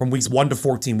rush from weeks 1 to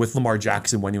 14 with Lamar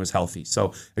Jackson when he was healthy.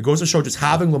 So it goes to show just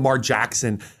having Lamar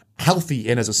Jackson healthy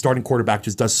and as a starting quarterback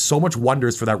just does so much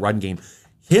wonders for that run game.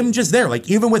 Him just there,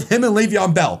 like even with him and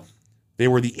Le'Veon Bell, they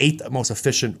were the 8th most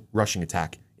efficient rushing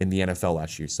attack in the NFL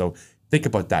last year. So think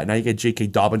about that. Now you get J.K.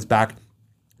 Dobbins back.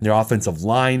 Their offensive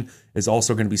line is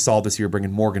also going to be solid this year,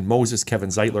 bringing Morgan Moses, Kevin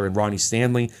Zeitler, and Ronnie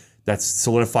Stanley. That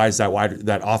solidifies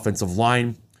that offensive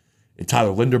line. And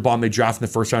Tyler Linderbaum they drafted in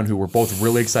the first round, who we're both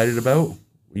really excited about.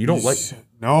 You don't like...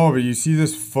 No, but you see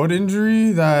this foot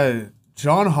injury that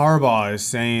John Harbaugh is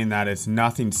saying that it's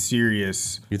nothing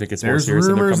serious. You think it's more serious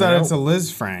than they're rumors coming that out? it's a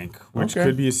Liz Frank, which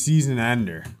could be a season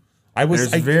ender.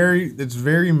 It's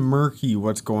very murky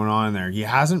what's going on there. He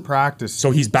hasn't practiced. So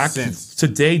he's back since.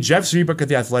 Today. Jeff Zrebiec at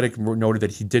The Athletic noted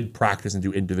that he did practice and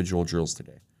do individual drills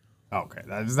today. Okay,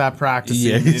 is that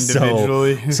practicing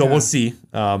individually? So we'll see.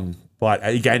 But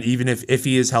again, even if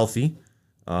he is healthy,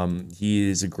 he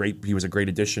was a great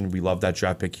addition. We love that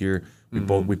draft pick here.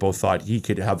 We both thought he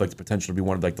could have like the potential to be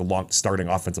one of like the long starting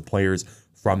offensive players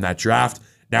from that draft.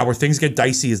 Now where things get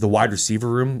dicey is the wide receiver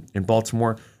room in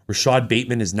Baltimore. Rashad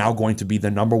Bateman is now going to be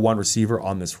the number 1 receiver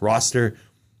on this roster.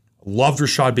 Loved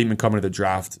Rashad Bateman coming to the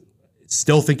draft.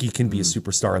 Still think he can be a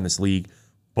superstar in this league.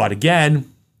 But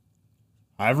again,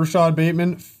 I have Rashad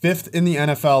Bateman 5th in the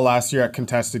NFL last year at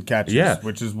contested catches,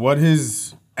 which is what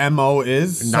his MO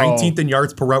is. 19th in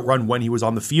yards per route run when he was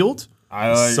on the field.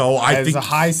 I think a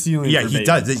high ceiling. Yeah, for he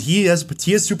Bateman. does. He has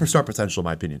superstar potential, in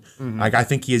my opinion. Like I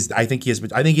think he has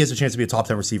a chance to be a top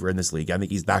 10 receiver in this league. I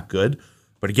think he's that good.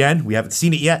 But again, we haven't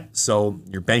seen it yet, so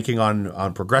you're banking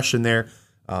on progression there.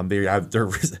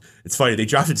 It's funny. They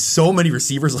drafted so many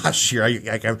receivers last year.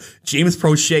 I have James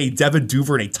Prochet, Devin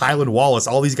Duvernay, Tylan Wallace.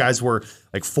 All these guys were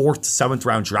like 4th, 7th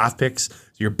round draft picks. So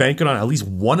you're banking on at least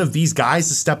one of these guys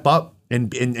to step up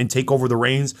and take over the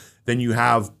reins. Then you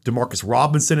have Demarcus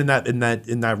Robinson in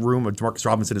that room. Demarcus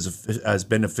Robinson has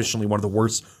been officially one of the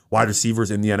worst wide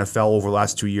receivers in the NFL over the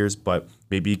last 2 years, but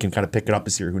maybe he can kind of pick it up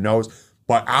this year. Who knows?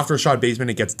 But after Rashad Bateman,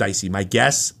 it gets dicey. My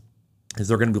guess is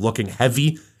they're going to be looking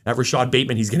heavy at Rashad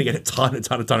Bateman. He's going to get a ton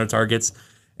of targets,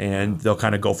 and they'll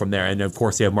kind of go from there. And of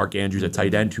course, they have Mark Andrews at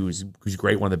tight end, who's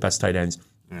great, one of the best tight ends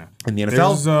in the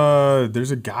NFL.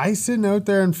 There's a guy sitting out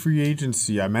there in free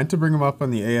agency. I meant to bring him up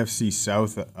on the AFC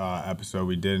South episode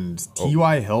we did. And it's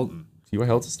T.Y. Hilton. T.Y.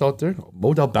 Hilton's still out there.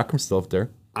 Odell Beckham's still out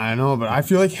there. I know, but I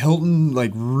feel like Hilton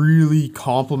like really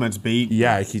complements Bateman.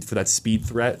 Yeah, for that speed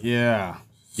threat. Yeah.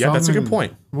 Yeah, that's a good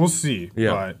point. We'll see.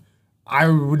 Yeah. But I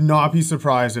would not be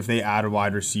surprised if they add a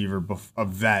wide receiver, a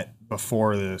vet,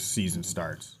 before the season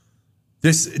starts.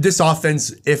 This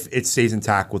offense, if it stays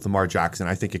intact with Lamar Jackson,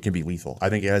 I think it can be lethal. I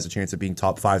think it has a chance of being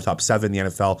top 5, top 7 in the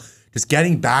NFL. Just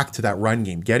getting back to that run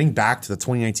game, getting back to the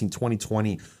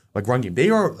 2019-2020 like run game. They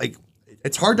are like,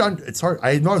 it's hard.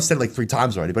 I know I've said it like 3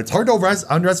 times already, but it's hard to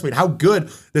underestimate how good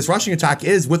this rushing attack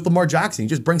is with Lamar Jackson. He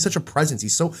just brings such a presence.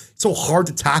 He's so hard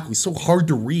to tackle. He's so hard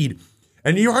to read.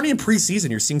 And you're already in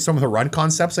preseason. You're seeing some of the run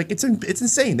concepts. Like it's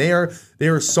insane. They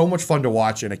are so much fun to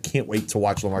watch, and I can't wait to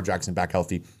watch Lamar Jackson back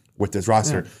healthy with this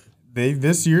roster. Yeah.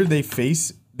 This year they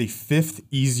face the 5th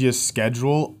easiest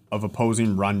schedule of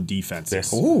opposing run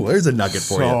defenses. Ooh, there's a nugget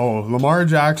for you. So Lamar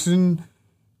Jackson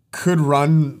could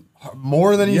run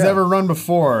more than he's ever run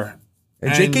before.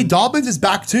 And J.K. Dobbins is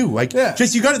back too.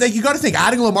 Just you got to think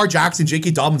adding Lamar Jackson,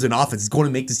 J.K. Dobbins in offense is going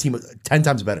to make this team 10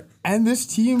 times better. And this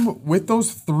team, with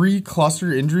those 3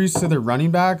 cluster injuries to their running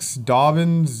backs,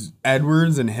 Dobbins,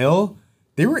 Edwards, and Hill,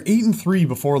 they were 8-3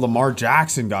 before Lamar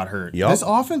Jackson got hurt. Yep. This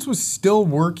offense was still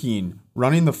working,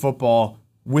 running the football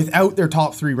without their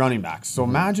top 3 running backs. So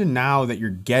imagine now that you're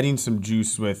getting some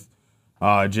juice with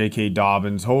J.K.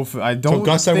 Dobbins. Hopefully, I don't think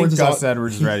Gus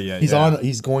Edwards is ready yet.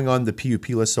 He's going on the PUP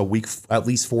list, so at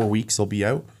least 4 weeks he'll be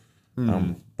out.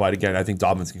 But again, I think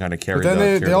Dobbins can kind of carry. But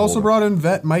then they also brought in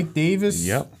vet Mike Davis.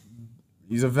 Yep,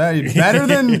 he's a vet.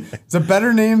 It's a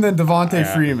better name than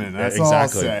Devontae Freeman. That's all I'll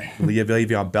say.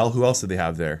 Le'Veon Bell. Who else did they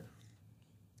have there?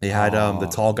 They had the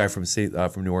tall guy from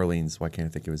New Orleans. Why can't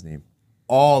I think of his name?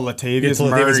 Oh,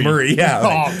 Latavius Murray. Yeah.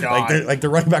 Oh God. Like the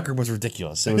running back room was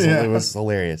ridiculous. It was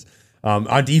hilarious.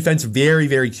 On defense, very,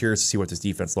 very curious to see what this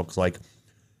defense looks like.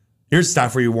 Here's a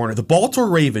stat for you, Warner. The Baltimore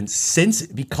Ravens, since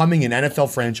becoming an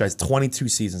NFL franchise 22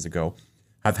 seasons ago,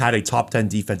 have had a top 10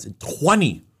 defense in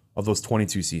 20 of those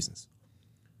 22 seasons.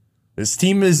 This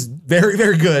team is very,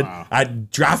 very good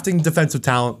at drafting defensive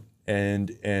talent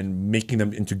and making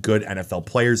them into good NFL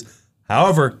players.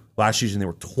 However, last season they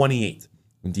were 28th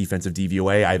in defensive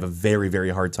DVOA. I have a very, very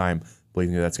hard time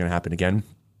believing that that's going to happen again.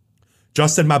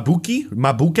 Justin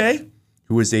Mabuke,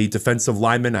 who is a defensive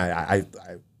lineman. I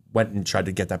went and tried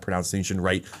to get that pronunciation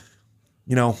right.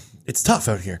 You know, it's tough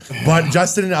out here. But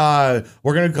Justin,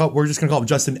 we're just gonna call him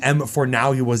Justin M for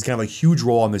now. He was kind of a huge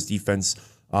role on this defense.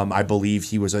 I believe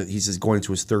he's just going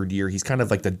into his 3rd year. He's kind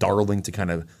of like the darling to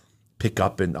kind of pick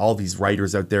up, and all these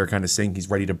writers out there kind of saying he's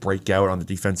ready to break out on the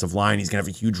defensive line. He's gonna have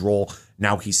a huge role.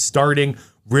 Now he's starting.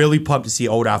 Really pumped to see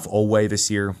Odaf Owe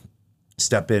this year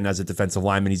step in as a defensive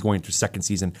lineman. He's going through 2nd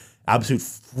season. Absolute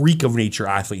freak of nature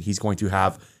athlete. He's going to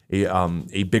have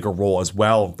a bigger role as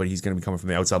well, but he's going to be coming from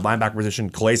the outside linebacker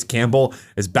position. Calais Campbell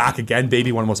is back again,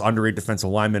 baby. One of the most underrated defensive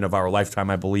linemen of our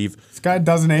lifetime, I believe. This guy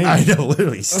doesn't age. I know,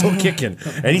 literally. He's still kicking.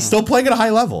 And he's still playing at a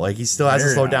high level. Like, he still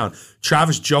hasn't slowed down.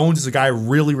 Travis Jones is a guy I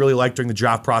really, really liked during the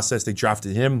draft process. They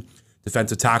drafted him,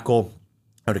 defensive tackle,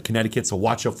 out of Connecticut, so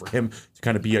watch out for him to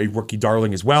kind of be a rookie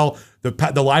darling as well. The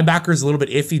linebacker is a little bit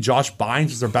iffy. Josh Bynes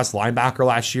was their best linebacker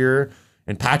last year,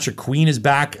 and Patrick Queen is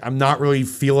back. I'm not really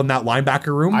feeling that linebacker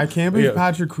room. I can't believe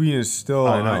Patrick Queen is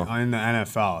still in the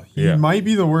NFL. He might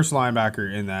be the worst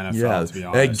linebacker in the NFL, to be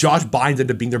honest. Like Josh Bynes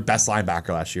ended up being their best linebacker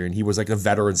last year, and he was like a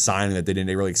veteran signing that they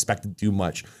didn't really expect to do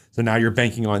much. So now you're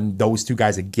banking on those 2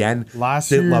 guys again. Last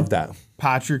year, love that.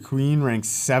 Patrick Queen ranked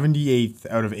 78th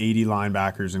out of 80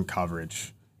 linebackers in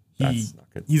coverage.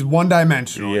 He's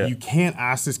one-dimensional. Yeah. You can't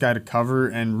ask this guy to cover,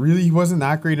 and really he wasn't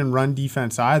that great in run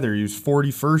defense either. He was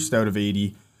 41st out of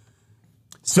 80.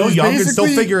 Still young and still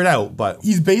figure it out, but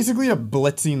he's basically a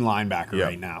blitzing linebacker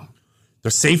right now.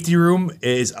 The safety room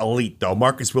is elite, though.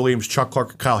 Marcus Williams, Chuck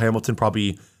Clark, Kyle Hamilton,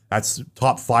 probably that's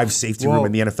top 5 safety room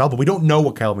in the NFL, but we don't know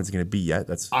what Kyle Hamilton's going to be yet.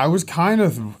 I was kind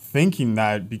of thinking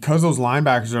that because those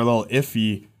linebackers are a little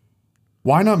iffy,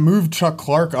 Why not move Chuck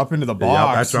Clark up into the box?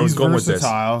 Yeah, that's where I was going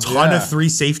versatile. with this. Ton of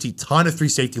three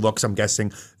safety looks. I'm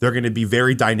guessing they're going to be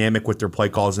very dynamic with their play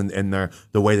calls and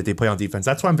the way that they play on defense.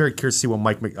 That's why I'm very curious to see what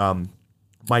Mike.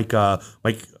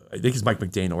 I think it's Mike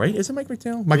McDaniel, right? Is it Mike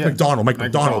McDaniel? Mike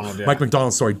McDonald. Yeah. Mike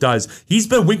McDonald, does. He's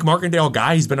been a Wink Martindale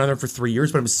guy. He's been on there for 3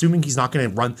 years, but I'm assuming he's not going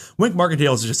to run. Wink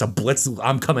Martindale is just a blitz,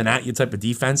 I'm coming at you type of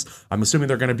defense. I'm assuming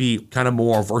they're going to be kind of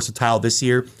more versatile this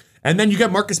year. And then you get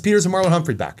Marcus Peters and Marlon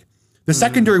Humphrey back. The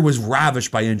secondary was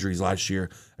ravished by injuries last year.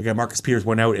 Again, Marcus Peters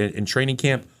went out in training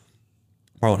camp.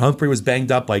 Marlon Humphrey was banged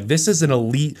up. Like, this is an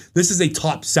elite, this is a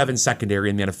top 7 secondary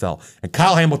in the NFL. And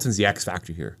Kyle Hamilton's the X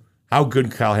factor here. How good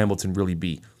can Kyle Hamilton really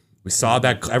be? We saw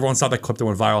that, everyone saw that clip that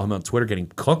went viral him on Twitter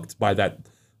getting cooked by that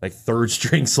like third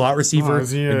string slot receiver.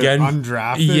 Is he again,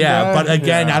 undrafted yeah, guy? but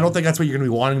again, Yeah. I don't think that's what you're going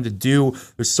to be wanting to do.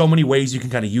 There's so many ways you can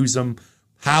kind of use them.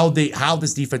 How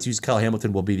this defense uses Kyle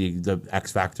Hamilton will be the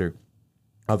X factor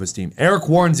of his team. Eric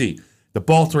Warrensy, the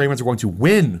Baltimore Ravens are going to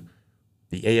win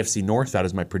the AFC North. That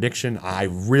is my prediction. I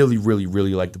really, really,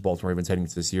 really like the Baltimore Ravens heading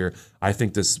into this year. I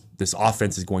think this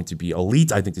offense is going to be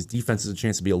elite. I think this defense has a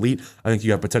chance to be elite. I think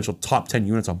you have potential top 10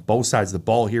 units on both sides of the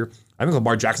ball here. I think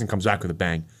Lamar Jackson comes back with a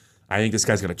bang. I think this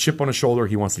guy's got a chip on his shoulder.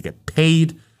 He wants to get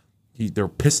paid. They're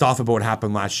pissed off about what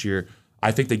happened last year.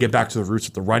 I think they get back to the roots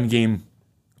with the run game.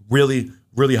 Really,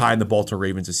 really high in the Baltimore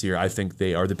Ravens this year. I think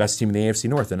they are the best team in the AFC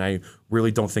North, and I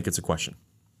really don't think it's a question.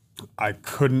 I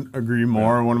couldn't agree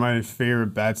more. Yeah. One of my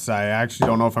favorite bets. I actually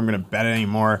don't know if I'm going to bet it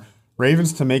anymore.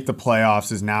 Ravens to make the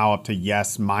playoffs is now up to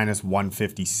minus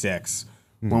 156.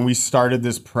 When we started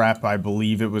this prep, I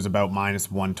believe it was about minus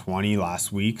 120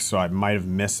 last week, so I might have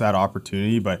missed that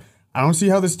opportunity, but I don't see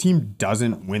how this team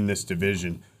doesn't win this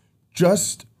division.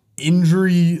 Just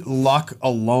injury luck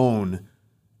alone,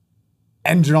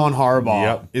 and John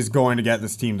Harbaugh is going to get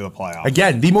this team to the playoffs.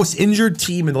 Again, the most injured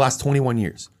team in the last 21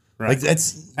 years. Right. Like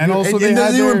that's and also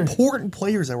they were important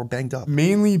players that were banged up.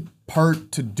 Mainly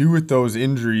part to do with those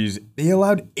injuries. They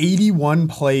allowed 81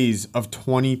 plays of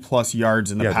 20+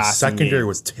 yards in the passing the secondary game.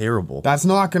 was terrible. That's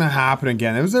not going to happen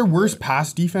again. It was their worst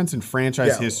pass defense in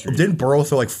franchise history. Didn't Burrow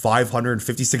throw like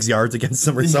 556 yards against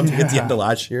them or something at the end of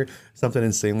last year? Something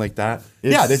insane like that.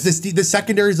 The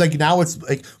secondary is like now it's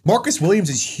like Marcus Williams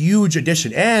is huge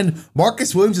addition, and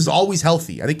Marcus Williams is always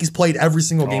healthy. I think he's played every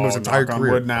single game of his entire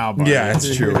career. Wood now, buddy. Yeah,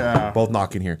 that's true. Both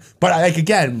knocking here, but like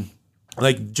again.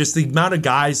 Like, just the amount of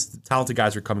guys, talented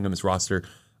guys are coming on this roster,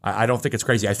 I don't think it's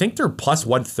crazy. I think they're plus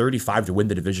 135 to win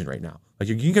the division right now. Like,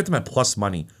 you can get them at plus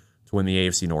money to win the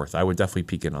AFC North. I would definitely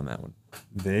peek in on that one.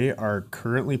 They are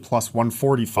currently plus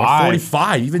 145.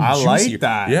 145, even juicier. I like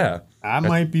that. Yeah. That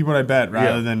might be what I bet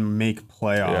rather than make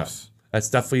playoffs. Yeah. That's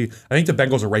definitely, I think the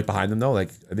Bengals are right behind them, though. Like,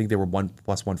 I think they were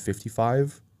plus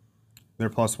 155. They're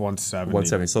plus 170.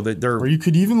 170. So they're. Or you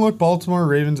could even look Baltimore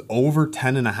Ravens over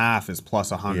 10.5 is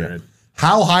plus 100. Yeah.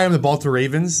 How high on the Baltimore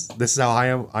Ravens? This is how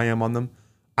I am on them.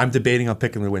 I'm debating on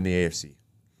picking them to win the AFC.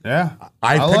 Yeah.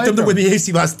 I picked them to win the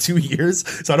AFC last 2 years,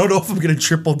 so I don't know if I'm going to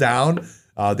triple down.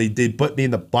 They did put me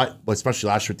in the butt, especially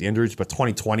last year with the injuries, but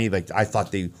 2020, like I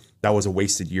thought that was a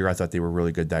wasted year. I thought they were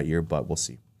really good that year, but we'll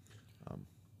see.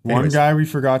 One guy we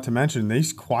forgot to mention, they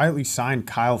quietly signed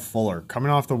Kyle Fuller, coming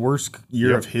off the worst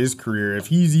year of his career. If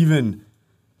he's even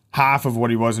half of what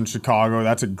he was in Chicago,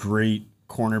 that's a great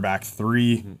cornerback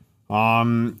 3. Mm-hmm.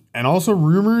 And also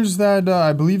rumors that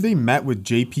I believe they met with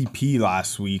JPP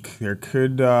last week. There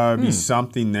could be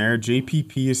something there.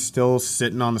 JPP is still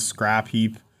sitting on the scrap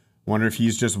heap. Wonder if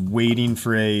he's just waiting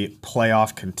for a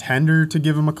playoff contender to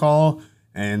give him a call,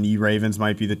 and the Ravens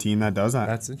might be the team that does that.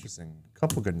 That's interesting. A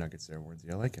couple good nuggets there,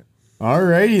 Wordsy. I like it. All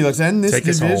righty, let's end this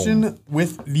division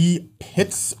with the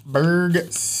Pittsburgh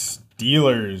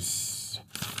Steelers.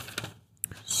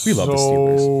 We love the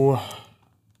Steelers.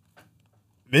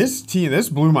 This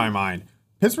blew my mind.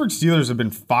 Pittsburgh Steelers have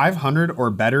been 500 or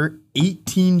better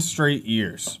 18 straight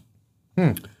years.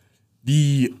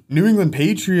 The New England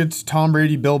Patriots, Tom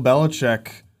Brady, Bill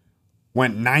Belichick,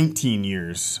 went 19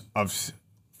 years of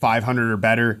 500 or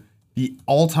better. The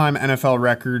all-time NFL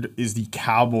record is the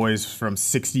Cowboys from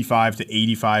 65 to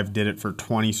 85 did it for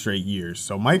 20 straight years.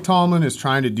 So Mike Tomlin is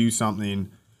trying to do something.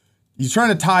 He's trying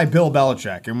to tie Bill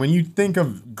Belichick. And when you think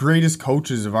of greatest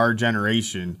coaches of our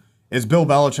generation, it's Bill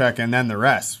Belichick and then the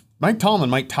rest. Mike Tomlin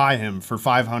might tie him for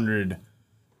 500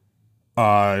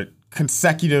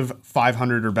 consecutive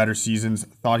 500 or better seasons.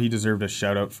 Thought he deserved a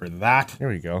shout out for that. There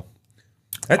we go.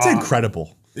 That's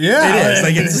incredible. Yeah, it is.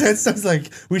 Like it's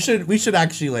like we should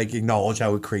actually like acknowledge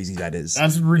how crazy that is.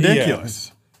 That's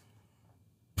ridiculous.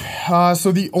 Yeah.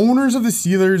 So the owners of the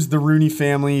Steelers, the Rooney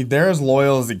family, they're as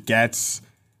loyal as it gets.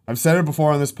 I've said it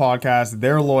before on this podcast.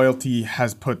 Their loyalty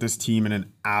has put this team in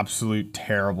an absolute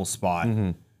terrible spot.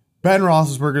 Ben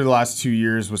Roethlisberger the last 2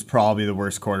 years was probably the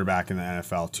worst quarterback in the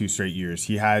NFL, 2 straight years.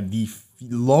 He had the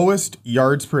lowest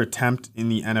yards per attempt in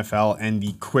the NFL and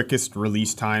the quickest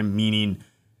release time, meaning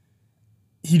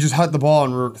he just hit the ball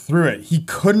and threw it. He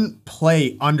couldn't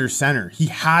play under center. He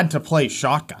had to play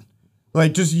shotgun.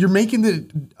 Like, just you're making the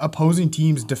opposing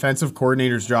team's defensive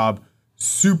coordinator's job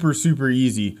super, super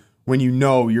easy when you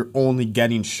know you're only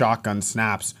getting shotgun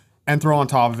snaps. And throw on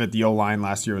top of it, the O-line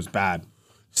last year was bad.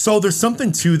 So there's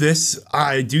something to this.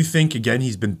 I do think, again,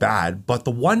 he's been bad. But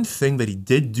the one thing that he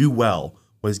did do well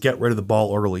was get rid of the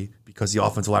ball early because the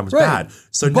offensive line was bad.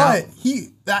 So but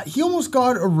now, he almost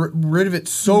got rid of it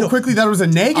so quickly that it was a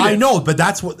negative. I know, but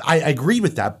that's what I agree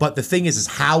with that. But the thing is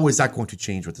how is that going to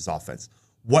change with this offense?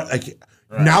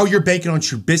 Now you're banking on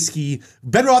Trubisky.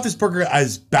 Ben Roethlisberger,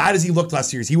 as bad as he looked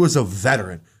last year, he was a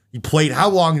veteran. He played, how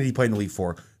long did he play in the league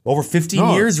for? Over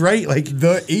 15 years, right? Like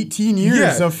the 18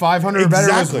 years of 500 or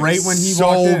better was right when he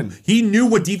walked in. He knew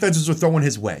what defenses were throwing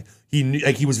his way. He knew,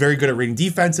 he was very good at reading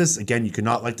defenses. Again, you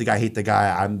cannot like the guy, hate the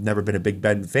guy. I've never been a Big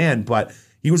Ben fan, but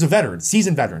he was a veteran,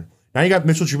 seasoned veteran. Now you got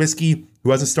Mitchell Trubisky, who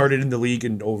hasn't started in the league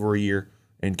in over a year,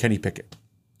 and Kenny Pickett.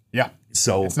 Yeah.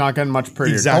 So it's not getting much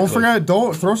prettier. Exactly.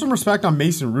 Don't throw some respect on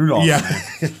Mason Rudolph. Yeah.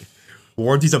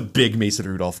 Warranty's a big Mason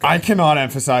Rudolph guy. I cannot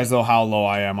emphasize, though, how low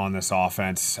I am on this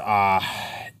offense.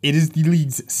 It is the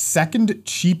league's second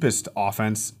cheapest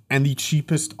offense and the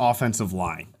cheapest offensive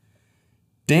line.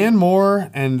 Dan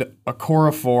Moore and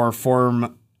Okorafor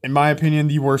form, in my opinion,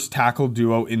 the worst tackle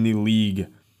duo in the league.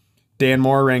 Dan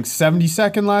Moore ranked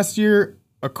 72nd last year.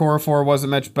 Okorafor wasn't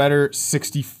much better,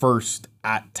 61st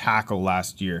at tackle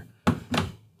last year.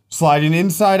 Sliding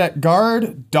inside at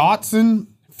guard, Dotson,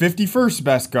 51st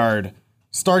best guard.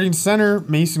 Starting center,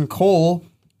 Mason Cole,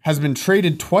 has been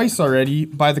traded twice already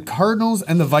by the Cardinals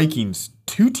and the Vikings.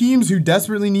 2 teams who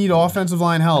desperately need offensive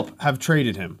line help have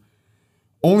traded him.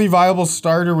 Only viable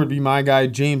starter would be my guy,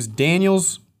 James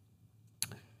Daniels.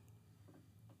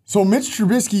 So Mitch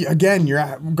Trubisky, again,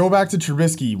 go back to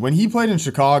Trubisky. When he played in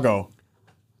Chicago,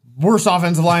 worst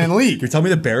offensive line in the league. You're telling me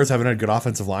the Bears haven't had good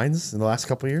offensive lines in the last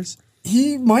couple of years?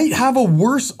 He might have a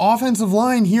worse offensive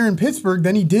line here in Pittsburgh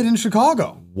than he did in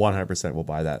Chicago. 100% will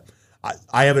buy that.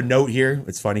 I have a note here.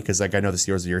 It's funny because I know the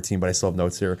Steelers are your team, but I still have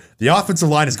notes here. The offensive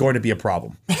line is going to be a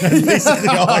problem. That's basically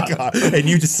all I got. And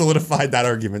you just solidified that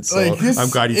argument. So I'm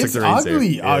glad you took the reins there.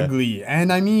 It's ugly.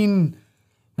 And I mean,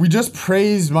 we just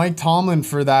praised Mike Tomlin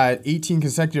for that 18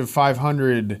 consecutive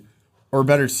 500 or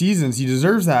better seasons. He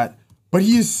deserves that. But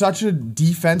he is such a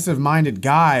defensive-minded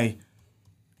guy.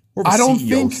 Or I don't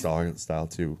think style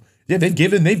too. Yeah, they've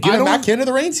given Matt Canada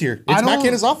the reins here. It's Matt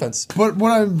Canada's offense. But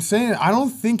what I'm saying, I don't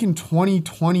think in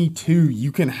 2022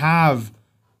 you can have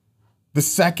the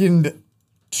second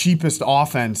cheapest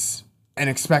offense and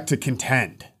expect to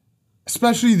contend.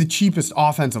 Especially the cheapest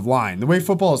offensive line. The way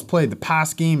football is played, the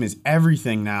pass game is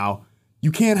everything now.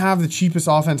 You can't have the cheapest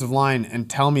offensive line and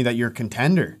tell me that you're a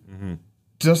contender. Mm-hmm.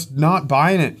 Just not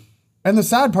buying it. And the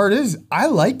sad part is, I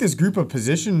like this group of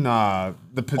position,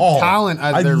 talent.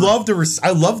 I love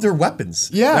their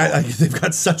weapons. Yeah, they've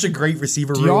got such a great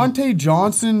receiver room. Deontay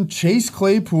Johnson, Chase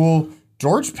Claypool,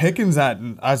 George Pickens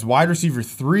as wide receiver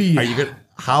 3. Are you good?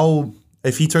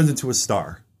 If he turns into a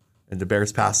star, and the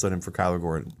Bears pass on him for Kyler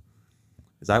Gordon,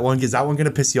 is that one going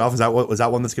to piss you off? Was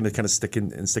that one that's going to kind of stick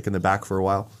in the back for a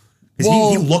while?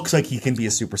 Because he looks like he can be a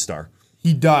superstar.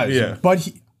 He does. Yeah, but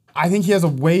I think he has a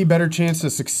way better chance to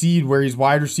succeed where he's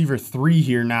wide receiver 3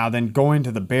 here now than going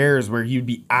to the Bears where he'd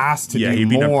be asked to do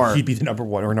more. He'd be the number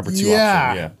 1 or number 2 option.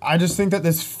 Yeah, I just think that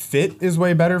this fit is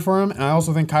way better for him, and I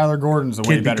also think Kyler Gordon's a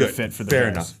way better fit for the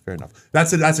Bears. Fair enough.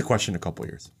 That's a question in a couple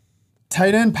of years.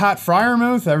 Tight end Pat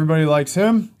Freiermuth, everybody likes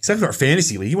him. Except for our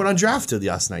fantasy league, he went undrafted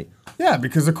last night. Yeah,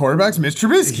 because the quarterback's Mitch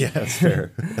Trubisky. Yeah, that's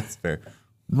fair. That's fair.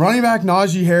 Running back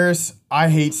Najee Harris, I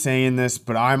hate saying this,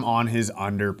 but I'm on his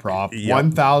under prop. Yep.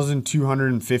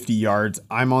 1,250 yards.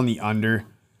 I'm on the under.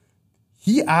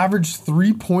 He averaged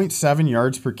 3.7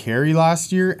 yards per carry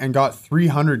last year and got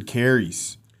 300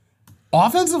 carries.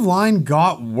 Offensive line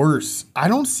got worse. I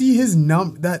don't see his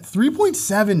that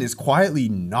 3.7 is quietly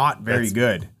not very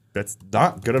good. That's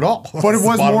not good at all. But it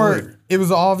was more, it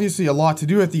was obviously a lot to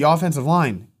do with the offensive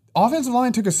line. Offensive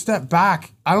line took a step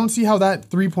back. I don't see how that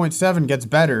 3.7 gets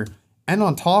better. And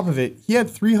on top of it, he had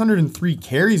 303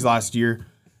 carries last year.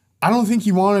 I don't think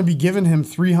you want to be giving him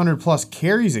 300 plus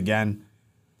carries again.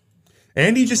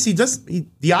 And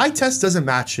the eye test doesn't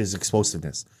match his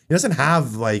explosiveness. He doesn't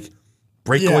have like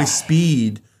breakaway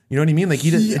speed. You know what I mean? Like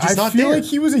it's just not there. I feel like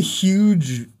he was a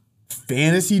huge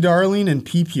fantasy darling in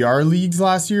PPR leagues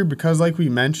last year because, like we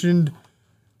mentioned,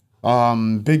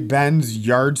 Big Ben's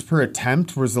yards per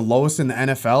attempt was the lowest in the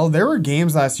NFL. There were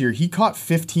games last year he caught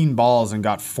 15 balls and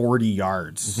got 40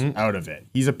 yards out of it.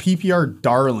 He's a PPR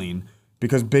darling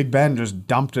because Big Ben just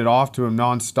dumped it off to him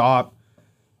nonstop.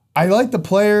 I like the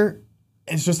player.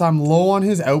 It's just I'm low on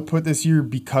his output this year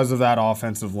because of that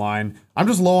offensive line. I'm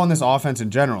just low on this offense in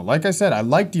general. Like I said, I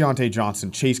like Deontay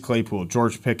Johnson, Chase Claypool,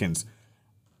 George Pickens.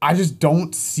 I just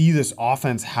don't see this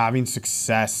offense having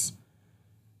success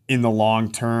in the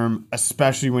long term,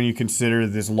 especially when you consider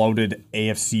this loaded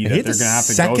AFC that they're going to have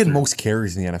to go through. Second most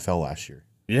carries in the NFL last year.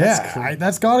 Yeah,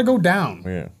 that's got to go down.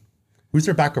 Yeah. Who's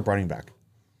their backup running back?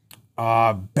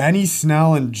 Benny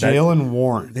Snell and Jalen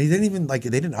Warren. They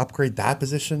didn't upgrade that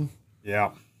position.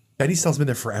 Yeah. Benny Snell's been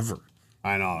there forever.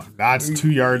 I know. That's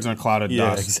 2 yards in a cloud of dust.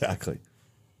 Yeah, exactly.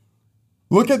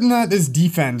 Look at this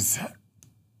defense.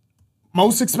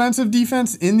 Most expensive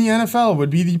defense in the NFL would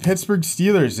be the Pittsburgh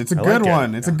Steelers. It's a good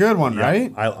one. It's a good one,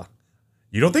 right?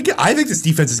 You don't think I think this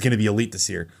defense is going to be elite this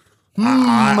year.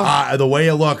 The way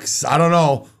it looks, I don't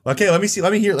know. Okay, let me see.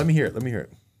 Let me hear it.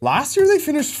 Last year they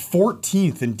finished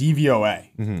 14th in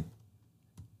DVOA.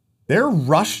 Their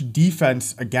rush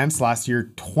defense against last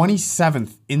year,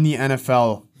 27th in the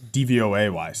NFL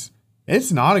DVOA wise.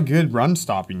 It's not a good run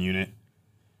stopping unit.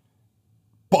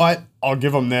 But I'll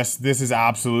give them this. This is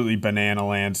absolutely banana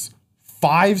lands.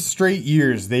 5 straight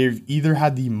years, they've either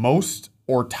had the most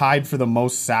or tied for the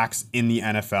most sacks in the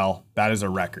NFL. That is a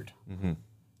record.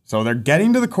 So they're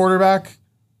getting to the quarterback,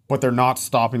 but they're not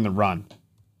stopping the run.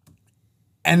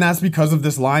 And that's because of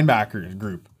this linebacker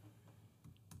group.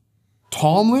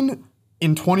 Tomlin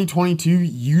in 2022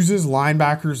 uses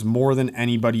linebackers more than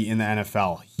anybody in the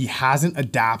NFL. He hasn't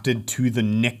adapted to the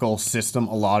nickel system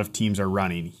a lot of teams are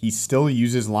running. He still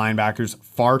uses linebackers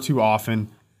far too often.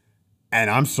 And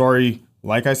I'm sorry,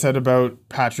 like I said about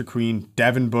Patrick Queen,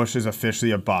 Devin Bush is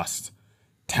officially a bust.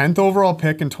 10th overall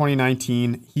pick in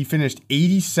 2019. He finished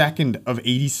 82nd of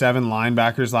 87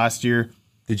 linebackers last year.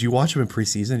 Did you watch him in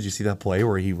preseason? Did you see that play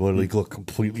where he literally looked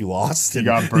completely lost? He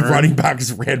got burned. The running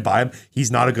backs ran by him. He's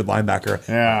not a good linebacker.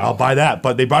 Yeah. I'll buy that.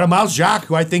 But they brought in Miles Jack,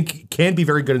 who I think can be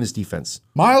very good in this defense.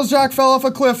 Miles Jack fell off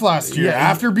a cliff last year.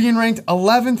 After being ranked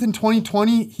 11th in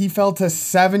 2020, he fell to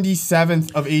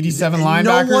 77th of 87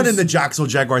 linebackers. No one in the Jacksonville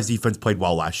Jaguars defense played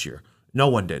well last year. No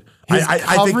one did.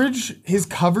 His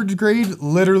coverage grade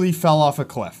literally fell off a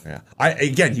cliff. Yeah. I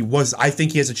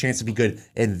think he has a chance to be good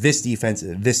in this defense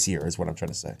this year is what I'm trying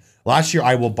to say. Last year,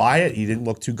 I will buy it. He didn't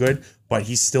look too good, but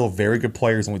he's still a very good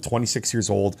player. He's only 26 years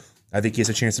old. I think he has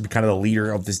a chance to be kind of the leader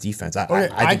of this defense.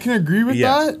 I can agree with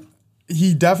that.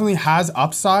 He definitely has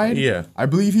upside. Yeah. I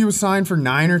believe he was signed for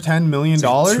 $9 or $10 million.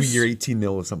 2-year, $18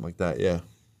 million or something like that. Yeah.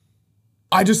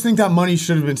 I just think that money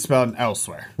should have been spent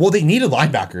elsewhere. Well, they needed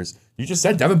linebackers. You just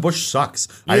said Devin Bush sucks.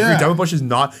 I agree. Devin Bush is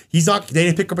not. He's not. They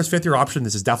didn't pick up his 5th-year option.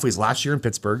 This is definitely his last year in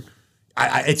Pittsburgh.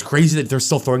 It's crazy that they're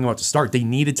still throwing him out to start. They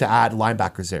needed to add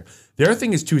linebackers there. The other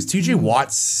thing is TJ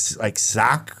Watt's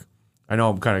sack. I know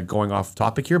I'm kind of going off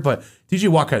topic here, but TJ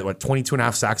Watt had 22 and a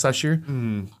half sacks last year.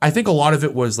 I think a lot of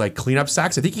it was cleanup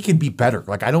sacks. I think he can be better.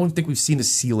 I don't think we've seen the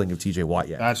ceiling of TJ Watt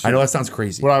yet. I know that sounds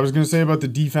crazy. What I was going to say about the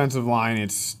defensive line,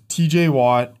 it's TJ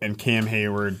Watt and Cam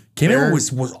Hayward. Cam Hayward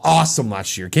was awesome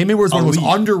last year. Cam Hayward was one of the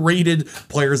most underrated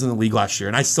players in the league last year,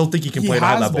 and I still think he can play at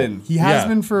high level. He has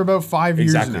been for about 5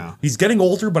 years now. He's getting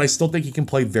older, but I still think he can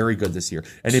play very good this year.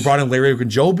 And they brought in Larry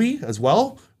Ogunjobi as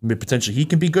well. Potentially he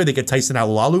can be good. They get Tyson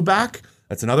Alualu back.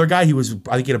 That's another guy. I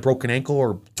think he had a broken ankle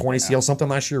or torn ACL something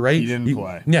last year, right? He didn't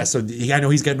play. Yeah, so I know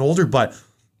he's getting older, but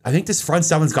I think this front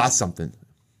seven's got something.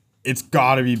 It's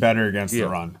got to be better against the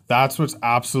run. That's what's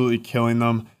absolutely killing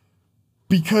them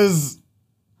because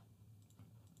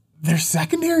their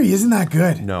secondary isn't that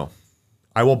good. No,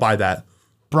 I will buy that.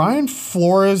 Brian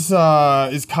Flores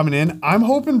is coming in. I'm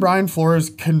hoping Brian Flores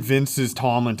convinces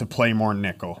Tomlin to play more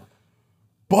nickel.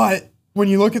 But when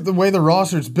you look at the way the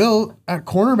roster's built at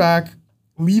cornerback,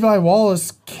 Levi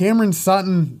Wallace, Cameron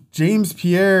Sutton, James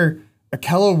Pierre,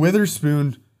 Akello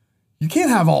Witherspoon, you can't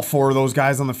have all 4 of those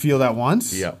guys on the field at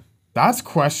once. Yeah. That's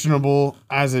questionable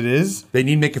as it is. They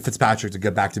need Micah Fitzpatrick to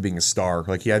get back to being a star.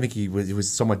 I think he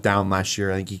was somewhat down last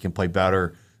year. I think he can play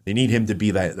better. They need him to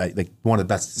be one of the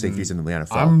best safeties in the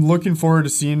NFL. I'm looking forward to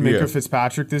seeing Micah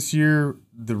Fitzpatrick this year.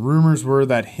 The rumors were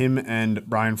that him and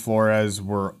Brian Flores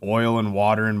were oil and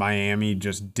water in Miami,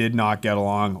 just did not get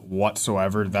along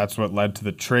whatsoever. That's what led to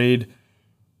the trade.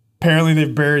 Apparently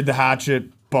they've buried the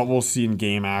hatchet, but we'll see in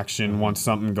game action once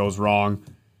something goes wrong.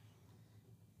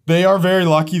 They are very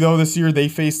lucky, though, this year. They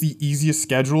face the easiest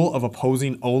schedule of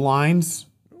opposing O-lines.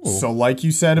 So like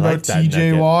you said about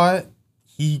TJ Watt,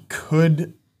 he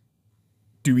could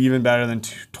do even better than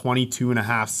 22 and a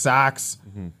half sacks.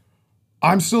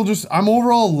 I'm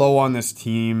overall low on this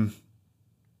team.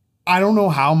 I don't know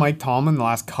how Mike Tomlin the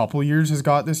last couple years has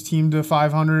got this team to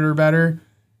 500 or better,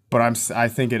 but I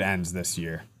think it ends this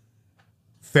year.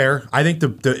 Fair. I think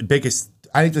the biggest.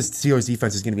 I think the Steelers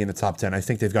defense is going to be in the top 10. I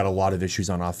think they've got a lot of issues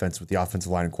on offense with the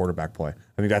offensive line and quarterback play.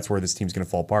 I think that's where this team's going to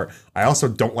fall apart. I also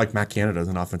don't like Matt Canada as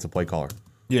an offensive play caller.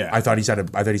 Yeah, I thought he's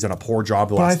done a poor job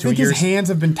the last 2 years. I think his hands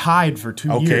have been tied for 2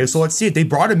 years. Okay, so let's see it. They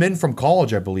brought him in from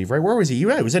college, I believe, right? Where was he?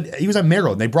 Yeah, he was at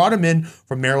Maryland. They brought him in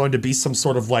from Maryland to be some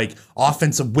sort of like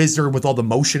offensive wizard with all the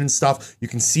motion and stuff. You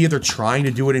can see they're trying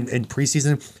to do it in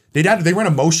preseason. They ran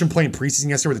a motion play in preseason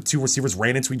yesterday where the two receivers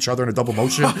ran into each other in a double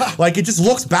motion. Like, it just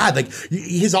looks bad. Like,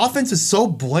 his offense is so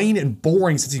bland and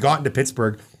boring since he got into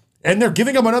Pittsburgh, and they're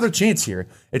giving him another chance here.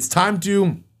 It's time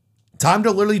to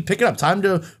literally pick it up. Time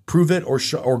to prove it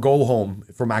or go home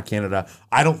for Matt Canada.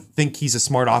 I don't think he's a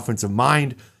smart offensive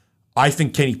mind. I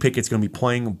think Kenny Pickett's going to be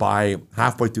playing by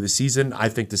halfway through the season. I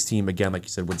think this team, again, like you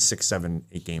said, wins 6, 7,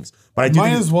 8 games. But I do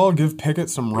might as well give Pickett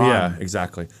some run. Yeah,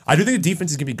 exactly. I do think the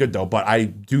defense is going to be good, though, but I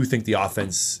do think the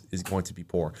offense is going to be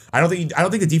poor. I don't think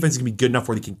the defense is going to be good enough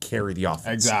where they can carry the offense.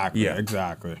 Exactly. Yeah,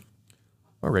 exactly.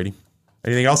 Alrighty.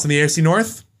 Anything else in the AFC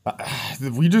North?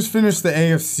 We just finished the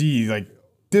AFC. Like,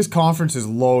 this conference is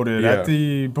loaded.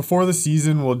 Yeah. Before the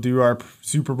season, we'll do our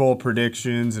Super Bowl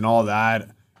predictions and all that.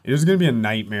 It is going to be a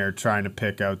nightmare trying to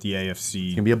pick out the AFC. It's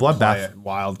going to be a bloodbath.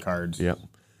 Wild cards. Yep.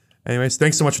 Anyways,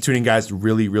 thanks so much for tuning in, guys.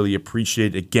 Really, really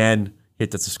appreciate it. Again,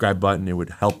 hit that subscribe button. It would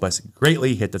help us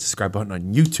greatly. Hit that subscribe button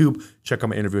on YouTube. Check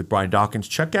out my interview with Brian Dawkins.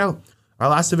 Check out our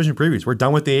last division previews. We're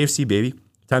done with the AFC, baby.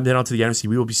 Time to head on to the NFC.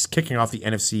 We will be kicking off the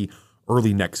NFC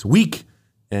early next week.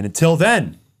 And until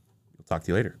then, we'll talk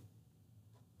to you later.